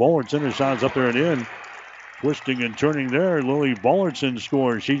to Bullerson. Her shot's up there and in. Twisting and turning there. Lily Bullerson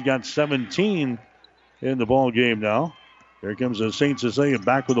scores. She's got 17 in the ball game now. Here comes the St. Cecilia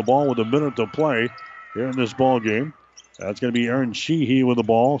back with the ball with a minute to play here in this ball game. That's going to be Aaron Sheehy with the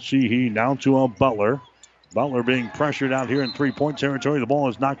ball. Sheehy now to Butler. Butler being pressured out here in three-point territory. The ball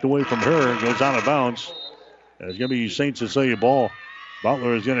is knocked away from her. It goes out of bounds. It's going to be St. Cecilia ball.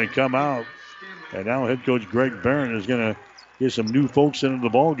 Butler is going to come out. And now head coach Greg Barron is going to get some new folks into the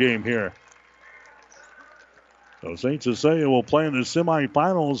ball game here. So St. Cecilia will play in the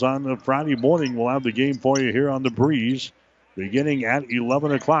semifinals on the Friday morning. We'll have the game for you here on the Breeze. Beginning at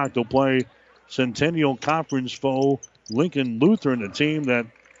 11 o'clock, they'll play Centennial Conference foe Lincoln Lutheran, a team that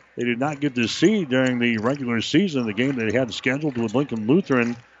they did not get to see during the regular season. The game they had scheduled with Lincoln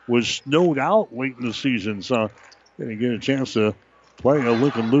Lutheran was snowed out late in the season, so they didn't get a chance to play a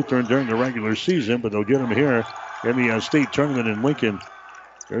Lincoln Lutheran during the regular season, but they'll get them here in the state tournament in Lincoln.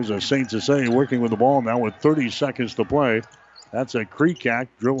 There's a St. Cecilia working with the ball now with 30 seconds to play. That's a Kreekak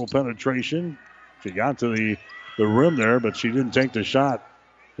dribble penetration. She got to the rim there, but she didn't take the shot.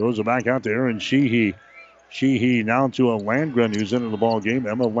 Throws it back out to Aaron Sheehy. Sheehy now to a Landgren who's into the ball game.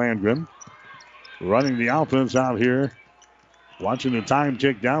 Emma Landgren running the offense out here. Watching the time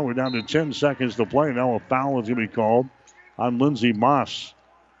tick down. We're down to 10 seconds to play. Now a foul is going to be called on Lindsey Moss.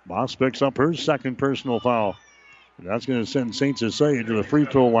 Moss picks up her second personal foul. And that's going to send St. Cecilia to the free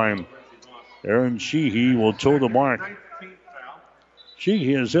throw line. Aaron Sheehy will toe the mark.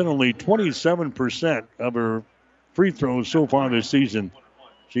 Sheehy has hit only 27% of her free throws so far this season.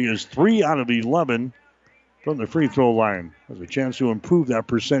 She is 3 out of 11 from the free throw line. There's a chance to improve that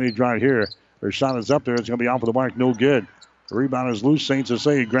percentage right here. Her shot is up there. It's going to be off of the mark. No good. The rebound is loose. St.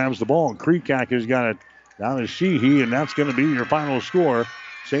 Cecilia grabs the ball. Kreekak has got it down to Sheehy, and that's going to be your final score.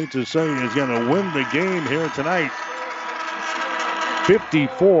 St. Cecilia is going to win the game here tonight.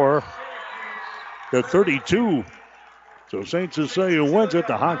 54-32. So St. Cecilia wins it.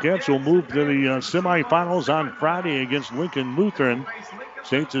 The Hawkettes will move to the semifinals on Friday against Lincoln Lutheran.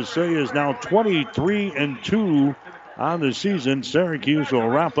 St. Cecilia is now 23-2 on the season. Syracuse will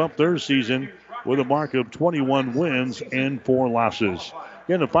wrap up their season with a mark of 21 wins and 4 losses.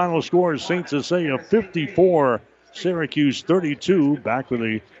 Again, the final score is St. Cecilia 54, Syracuse 32. Back with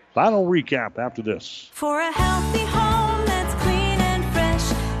the final recap after this. For a healthy home that's clean and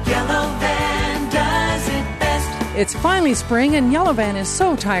fresh, Yellow Van does it best. It's finally spring, and Yellow Van is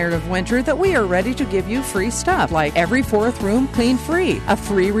so tired of winter that we are ready to give you free stuff, like every 4th room cleaned free, a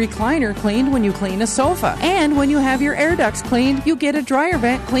free recliner cleaned when you clean a sofa, and when you have your air ducts cleaned, you get a dryer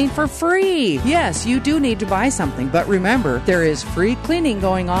vent cleaned for free. Yes, you do need to buy something, but remember, there is free cleaning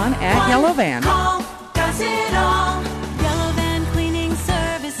going on at Yellow Van. Call does it all. Yellow Van Cleaning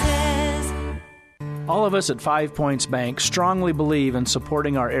Services. All of us at 5 Points Bank strongly believe in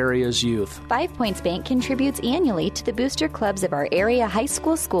supporting our area's youth. 5 Points Bank contributes annually to the booster clubs of our area high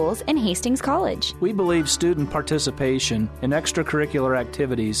school schools and Hastings College. We believe student participation in extracurricular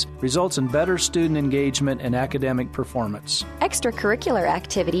activities results in better student engagement and academic performance. Extracurricular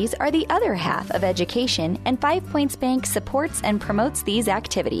activities are the other half of education, and 5 Points Bank supports and promotes these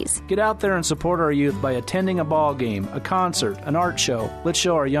activities. Get out there and support our youth by attending a ball game, a concert, an art show. Let's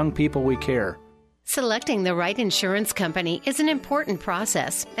show our young people we care. Selecting the right insurance company is an important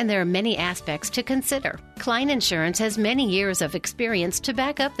process, and there are many aspects to consider. Klein Insurance has many years of experience to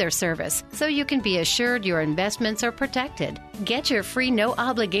back up their service, so you can be assured your investments are protected. Get your free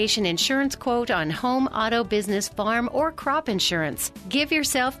no-obligation insurance quote on home, auto, business, farm, or crop insurance. Give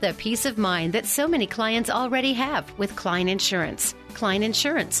yourself the peace of mind that so many clients already have with Klein Insurance. Klein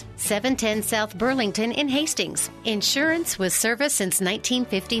Insurance, 710 South Burlington in Hastings. Insurance with service since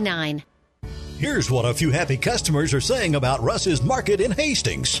 1959. Here's what a few happy customers are saying about Russ's Market in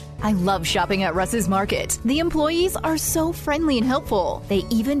Hastings. I love shopping at Russ's Market. The employees are so friendly and helpful. They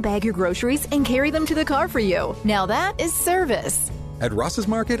even bag your groceries and carry them to the car for you. Now that is service. At Ross's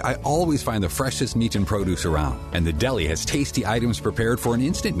Market, I always find the freshest meat and produce around, and the deli has tasty items prepared for an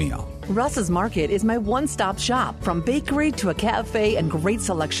instant meal. Russ's Market is my one-stop shop, from bakery to a cafe, and great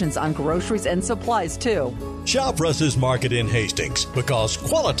selections on groceries and supplies, too. Shop Russ's Market in Hastings, because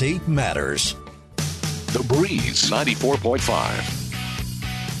quality matters. The Breeze 94.5.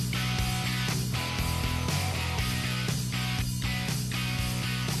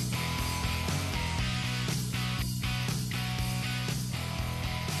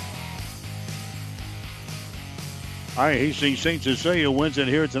 All right, Hastings St. Cecilia wins it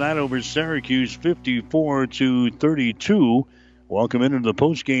here tonight over Syracuse 54-32. Welcome into the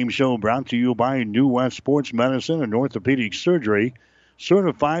post-game show brought to you by New West Sports Medicine and Orthopedic Surgery.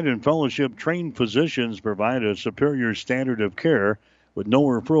 Certified and fellowship-trained physicians provide a superior standard of care with no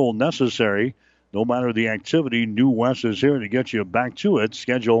referral necessary. No matter the activity, New West is here to get you back to it.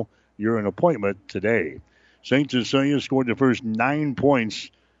 Schedule your appointment today. St. Cecilia scored the first 9 points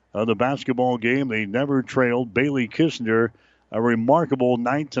of the basketball game. They never trailed. Bailey Kissinger, a remarkable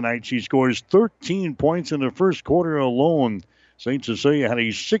night tonight. She scores 13 points in the first quarter alone. St. Cecilia had a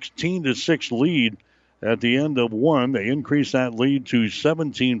 16-6 lead. At the end of one, they increased that lead to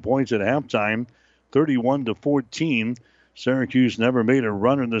 17 points at halftime, 31-14. Syracuse never made a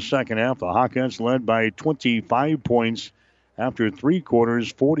run in the second half. The Hawkeyes led by 25 points after 3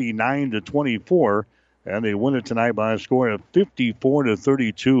 quarters, 49-24, and they win it tonight by a score of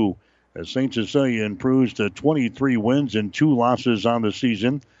 54-32. As St. Cecilia improves to 23 wins and 2 losses on the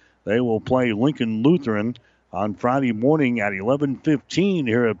season, they will play Lincoln Lutheran on Friday morning at 11:15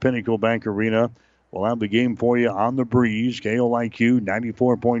 here at Pinnacle Bank Arena. We'll have the game for you on the Breeze, KOIQ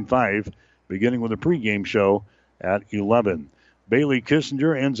 94.5, beginning with a pregame show at 11. Bailey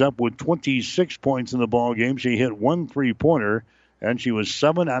Kissinger ends up with 26 points in the ball game. She hit 1 3-pointer, and she was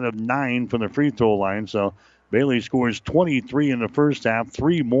 7 out of 9 from the free throw line. So Bailey scores 23 in the first half,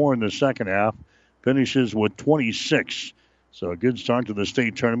 3 more in the second half, finishes with 26. So a good start to the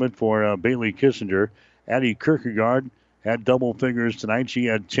state tournament for Bailey Kissinger. Addie Kierkegaard had double figures tonight. She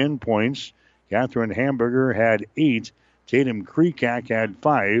had 10 points. Catherine Hamburger had 8. Tatum Kreekak had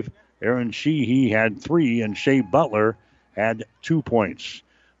 5. Aaron Sheehy had 3. And Shea Butler had 2 points.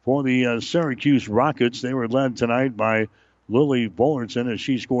 For the Syracuse Rockets, they were led tonight by Lily Bullerson as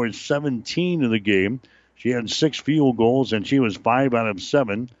she scored 17 in the game. She had 6 field goals, and she was 5 out of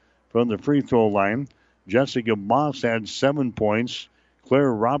 7 from the free throw line. Jessica Moss had 7 points.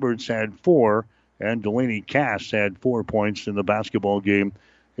 Claire Roberts had 4. And Delaney Cass had 4 points in the basketball game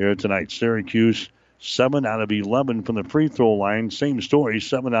here tonight. Syracuse, 7 out of 11 from the free throw line. Same story,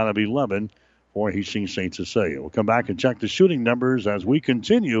 7 out of 11 for Hastings St. Cecilia. We'll come back and check the shooting numbers as we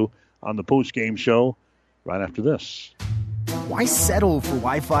continue on the post-game show right after this. Why settle for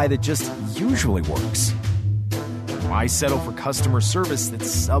Wi-Fi that just usually works? Why settle for customer service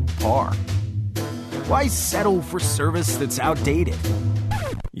that's subpar? Why settle for service that's outdated?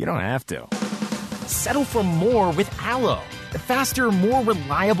 You don't have to. Settle for more with Allo, the faster, more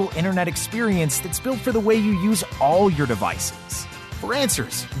reliable internet experience that's built for the way you use all your devices. For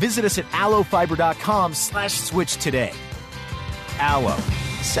answers, visit us at allofiber.com/switch today. Allo,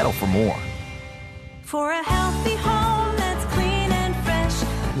 settle for more. For a healthy home that's clean and fresh.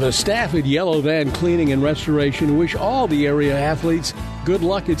 The staff at Yellow Van Cleaning and Restoration wish all the area athletes good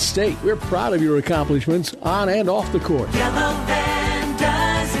luck at state. We're proud of your accomplishments on and off the court. Yellow Van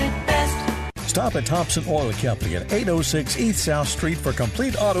does it best. Stop at Thompson Oil Company at 806 East South Street for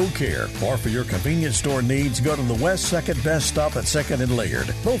complete auto care. Or for your convenience store needs, go to the West 2nd Best Stop at 2nd and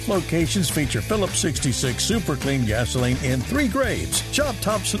Laird. Both locations feature Phillips 66 Super Clean gasoline in 3 grades. Shop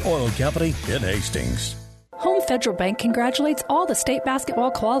Thompson Oil Company in Hastings. Home Federal Bank congratulates all the state basketball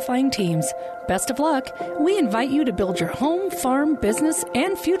qualifying teams. Best of luck. We invite you to build your home, farm, business,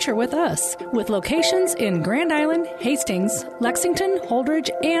 and future with us. With locations in Grand Island, Hastings, Lexington, Holdridge,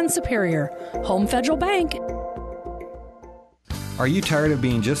 and Superior. Home Federal Bank. Are you tired of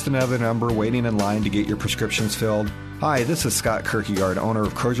being just another number waiting in line to get your prescriptions filled? Hi, this is Scott Kierkegaard, owner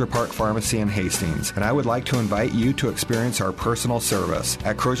of Crozier Park Pharmacy in Hastings, and I would like to invite you to experience our personal service.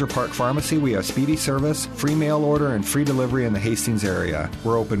 At Crozier Park Pharmacy, we have speedy service, free mail order, and free delivery in the Hastings area.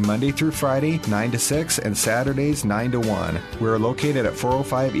 We're open Monday through Friday, 9 to 6, and Saturdays, 9 to 1. We are located at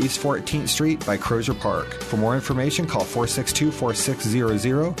 405 East 14th Street by Crozier Park. For more information, call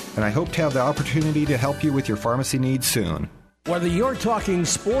 462-4600, and I hope to have the opportunity to help you with your pharmacy needs soon. Whether you're talking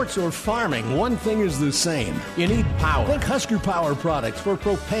sports or farming, one thing is the same. You need power. Think Husker Power products for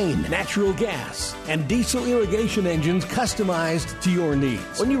propane, natural gas, and diesel irrigation engines customized to your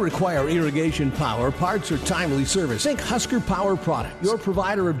needs. When you require irrigation power, parts, or timely service, think Husker Power products, your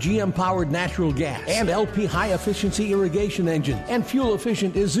provider of GM-powered natural gas and LP high-efficiency irrigation engine and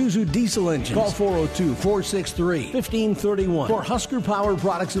fuel-efficient Isuzu diesel engines. Call 402-463-1531 for Husker Power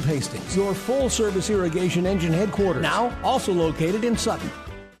Products of Hastings, your full-service irrigation engine headquarters. Now, also located in Sutton.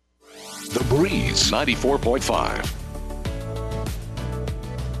 The Breeze 94.5.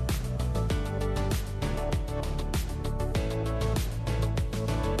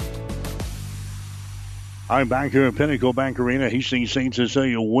 I'm back here at Pinnacle Bank Arena. Hastings St.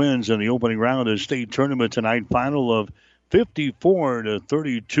 Cecilia wins in the opening round of the state tournament tonight. Final of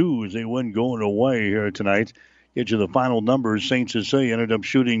 54-32 as they win going away here tonight. Get you the final numbers. St. Cecilia ended up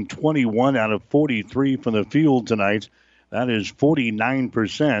shooting 21 out of 43 from the field tonight. That is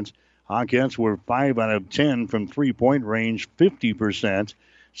 49%. Hawkettes were 5 out of 10 from three-point range, 50%.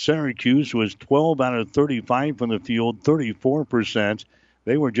 Syracuse was 12 out of 35 from the field, 34%.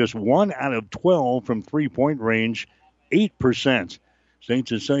 They were just 1 out of 12 from three-point range, 8%. St.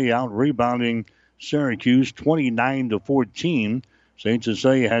 Cecilia out-rebounding Syracuse 29-14. St.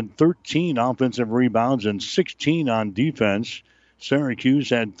 Cecilia had 13 offensive rebounds and 16 on defense. Syracuse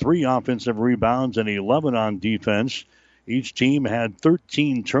had 3 offensive rebounds and 11 on defense. Each team had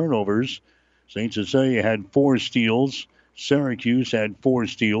 13 turnovers. St. Cecilia had 4 steals. Syracuse had 4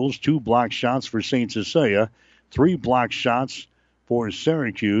 steals, 2 block shots for St. Cecilia, 3 block shots for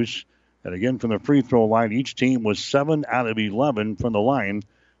Syracuse. And again, from the free throw line, each team was 7 out of 11 from the line,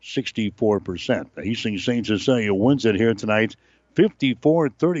 64%. Hastings St. Cecilia wins it here tonight,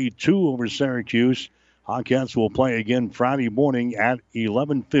 54-32 over Syracuse. Hawkettes will play again Friday morning at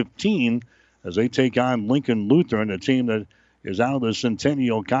 11:15 as they take on Lincoln Lutheran, a team that is out of the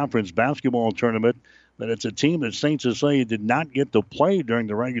Centennial Conference basketball tournament. But it's a team that St. Cecilia did not get to play during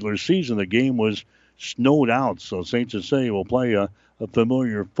the regular season. The game was snowed out, so St. Cecilia will play a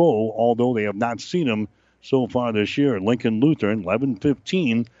familiar foe, although they have not seen them so far this year. Lincoln Lutheran,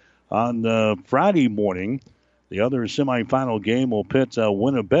 11:15 on Friday morning. The other semifinal game will pit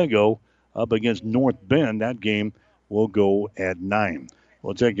Winnebago up against North Bend. That game will go at 9.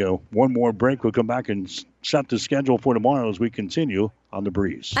 We'll take one more break. We'll come back and set the schedule for tomorrow as we continue on the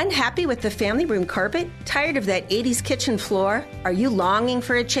Breeze. Unhappy with the family room carpet? Tired of that 80s kitchen floor? Are you longing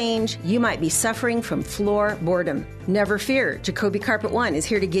for a change? You might be suffering from floor boredom. Never fear, Jacoby Carpet One is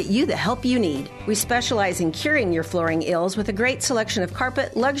here to get you the help you need. We specialize in curing your flooring ills with a great selection of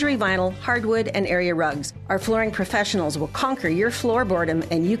carpet, luxury vinyl, hardwood, and area rugs. Our flooring professionals will conquer your floor boredom,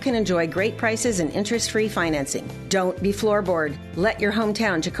 and you can enjoy great prices and interest-free financing. Don't be floor bored. Let your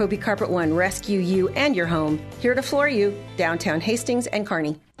hometown Jacoby Carpet One rescue you and your home. Here to floor you, downtown Hastings and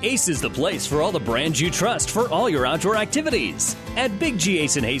Kearney. Ace is the place for all the brands you trust for all your outdoor activities. At Big G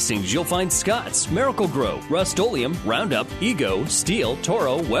Ace in Hastings, you'll find Scott's, Miracle-Gro, Rust-Oleum, Roundup, Ego, Steel,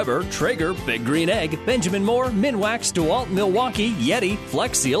 Toro, Weber, Traeger, Big Green Egg, Benjamin Moore, Minwax, DeWalt, Milwaukee, Yeti,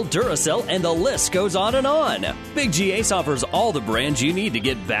 Flex Seal, Duracell, and the list goes on and on. Big G Ace offers all the brands you need to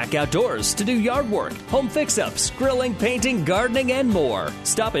get back outdoors to do yard work, home fix-ups, grilling, painting, gardening, and more.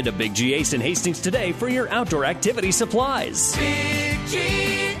 Stop into Big G Ace in Hastings today for your outdoor activity supplies. Big G.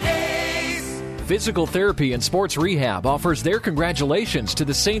 Physical Therapy and Sports Rehab offers their congratulations to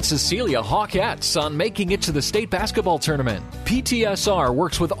the St. Cecilia Hawkettes on making it to the state basketball tournament. PTSR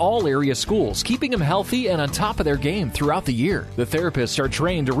works with all area schools, keeping them healthy and on top of their game throughout the year. The therapists are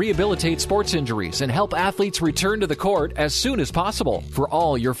trained to rehabilitate sports injuries and help athletes return to the court as soon as possible. For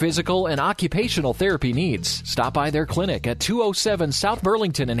all your physical and occupational therapy needs, stop by their clinic at 207 South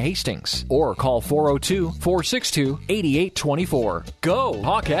Burlington in Hastings or call 402-462-8824. Go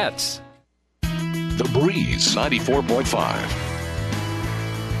Hawkettes! The Breeze 94.5.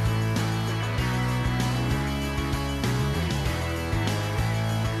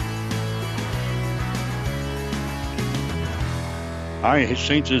 All right,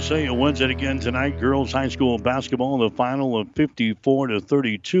 St. Cecilia wins it again tonight. Girls high school basketball in the final of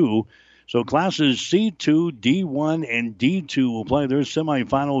 54-32. So classes C2, D1, and D2 will play their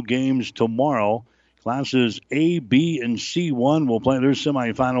semifinal games tomorrow. Classes A, B, and C1 will play their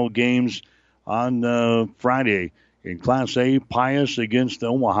semifinal games on Friday. In Class A, Pius against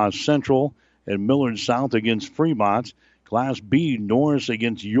Omaha Central and Millard South against Fremont. Class B, Norris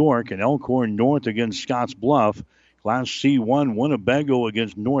against York and Elkhorn North against Scotts Bluff. Class C1, Winnebago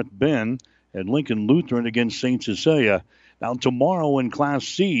against North Bend and Lincoln Lutheran against St. Cecilia. Now tomorrow in Class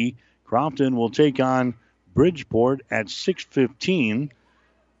C, Crofton will take on Bridgeport at 6:15.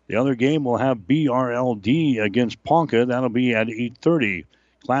 The other game will have BRLD against Ponca. That'll be at 8:30.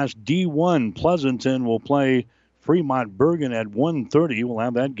 Class D1, Pleasanton will play Fremont Bergen at 1:30. We'll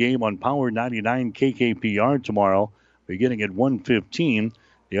have that game on Power 99 KKPR tomorrow, beginning at 1:15.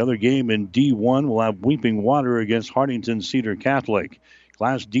 The other game in D1 will have Weeping Water against Hartington Cedar Catholic.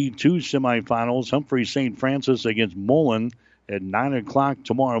 Class D2 semifinals, Humphrey St. Francis against Mullen at 9 o'clock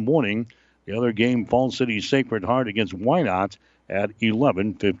tomorrow morning. The other game, Fall City Sacred Heart against Wynot at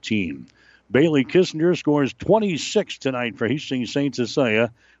 11:15. Bailey Kissinger scores 26 tonight for Hastings St.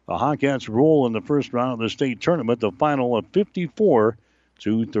 Cecilia. The Hawkettes roll in the first round of the state tournament, the final of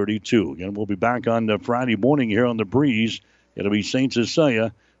 54-32. Again, we'll be back on Friday morning here on the Breeze. It'll be St.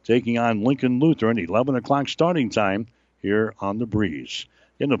 Cecilia taking on Lincoln Lutheran, 11 o'clock starting time here on the Breeze.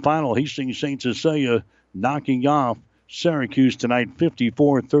 In the final, Hastings St. Cecilia knocking off Syracuse tonight,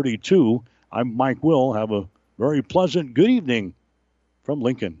 54-32. I'm Mike Will. Have a very pleasant good evening from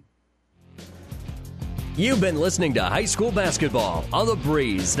Lincoln. You've been listening to high school basketball on the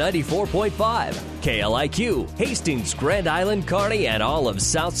Breeze 94.5, KLIQ, Hastings, Grand Island, Kearney, and all of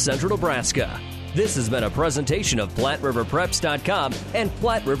South Central Nebraska. This has been a presentation of PlatteRiverPreps.com and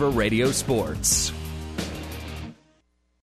Platte River Radio Sports.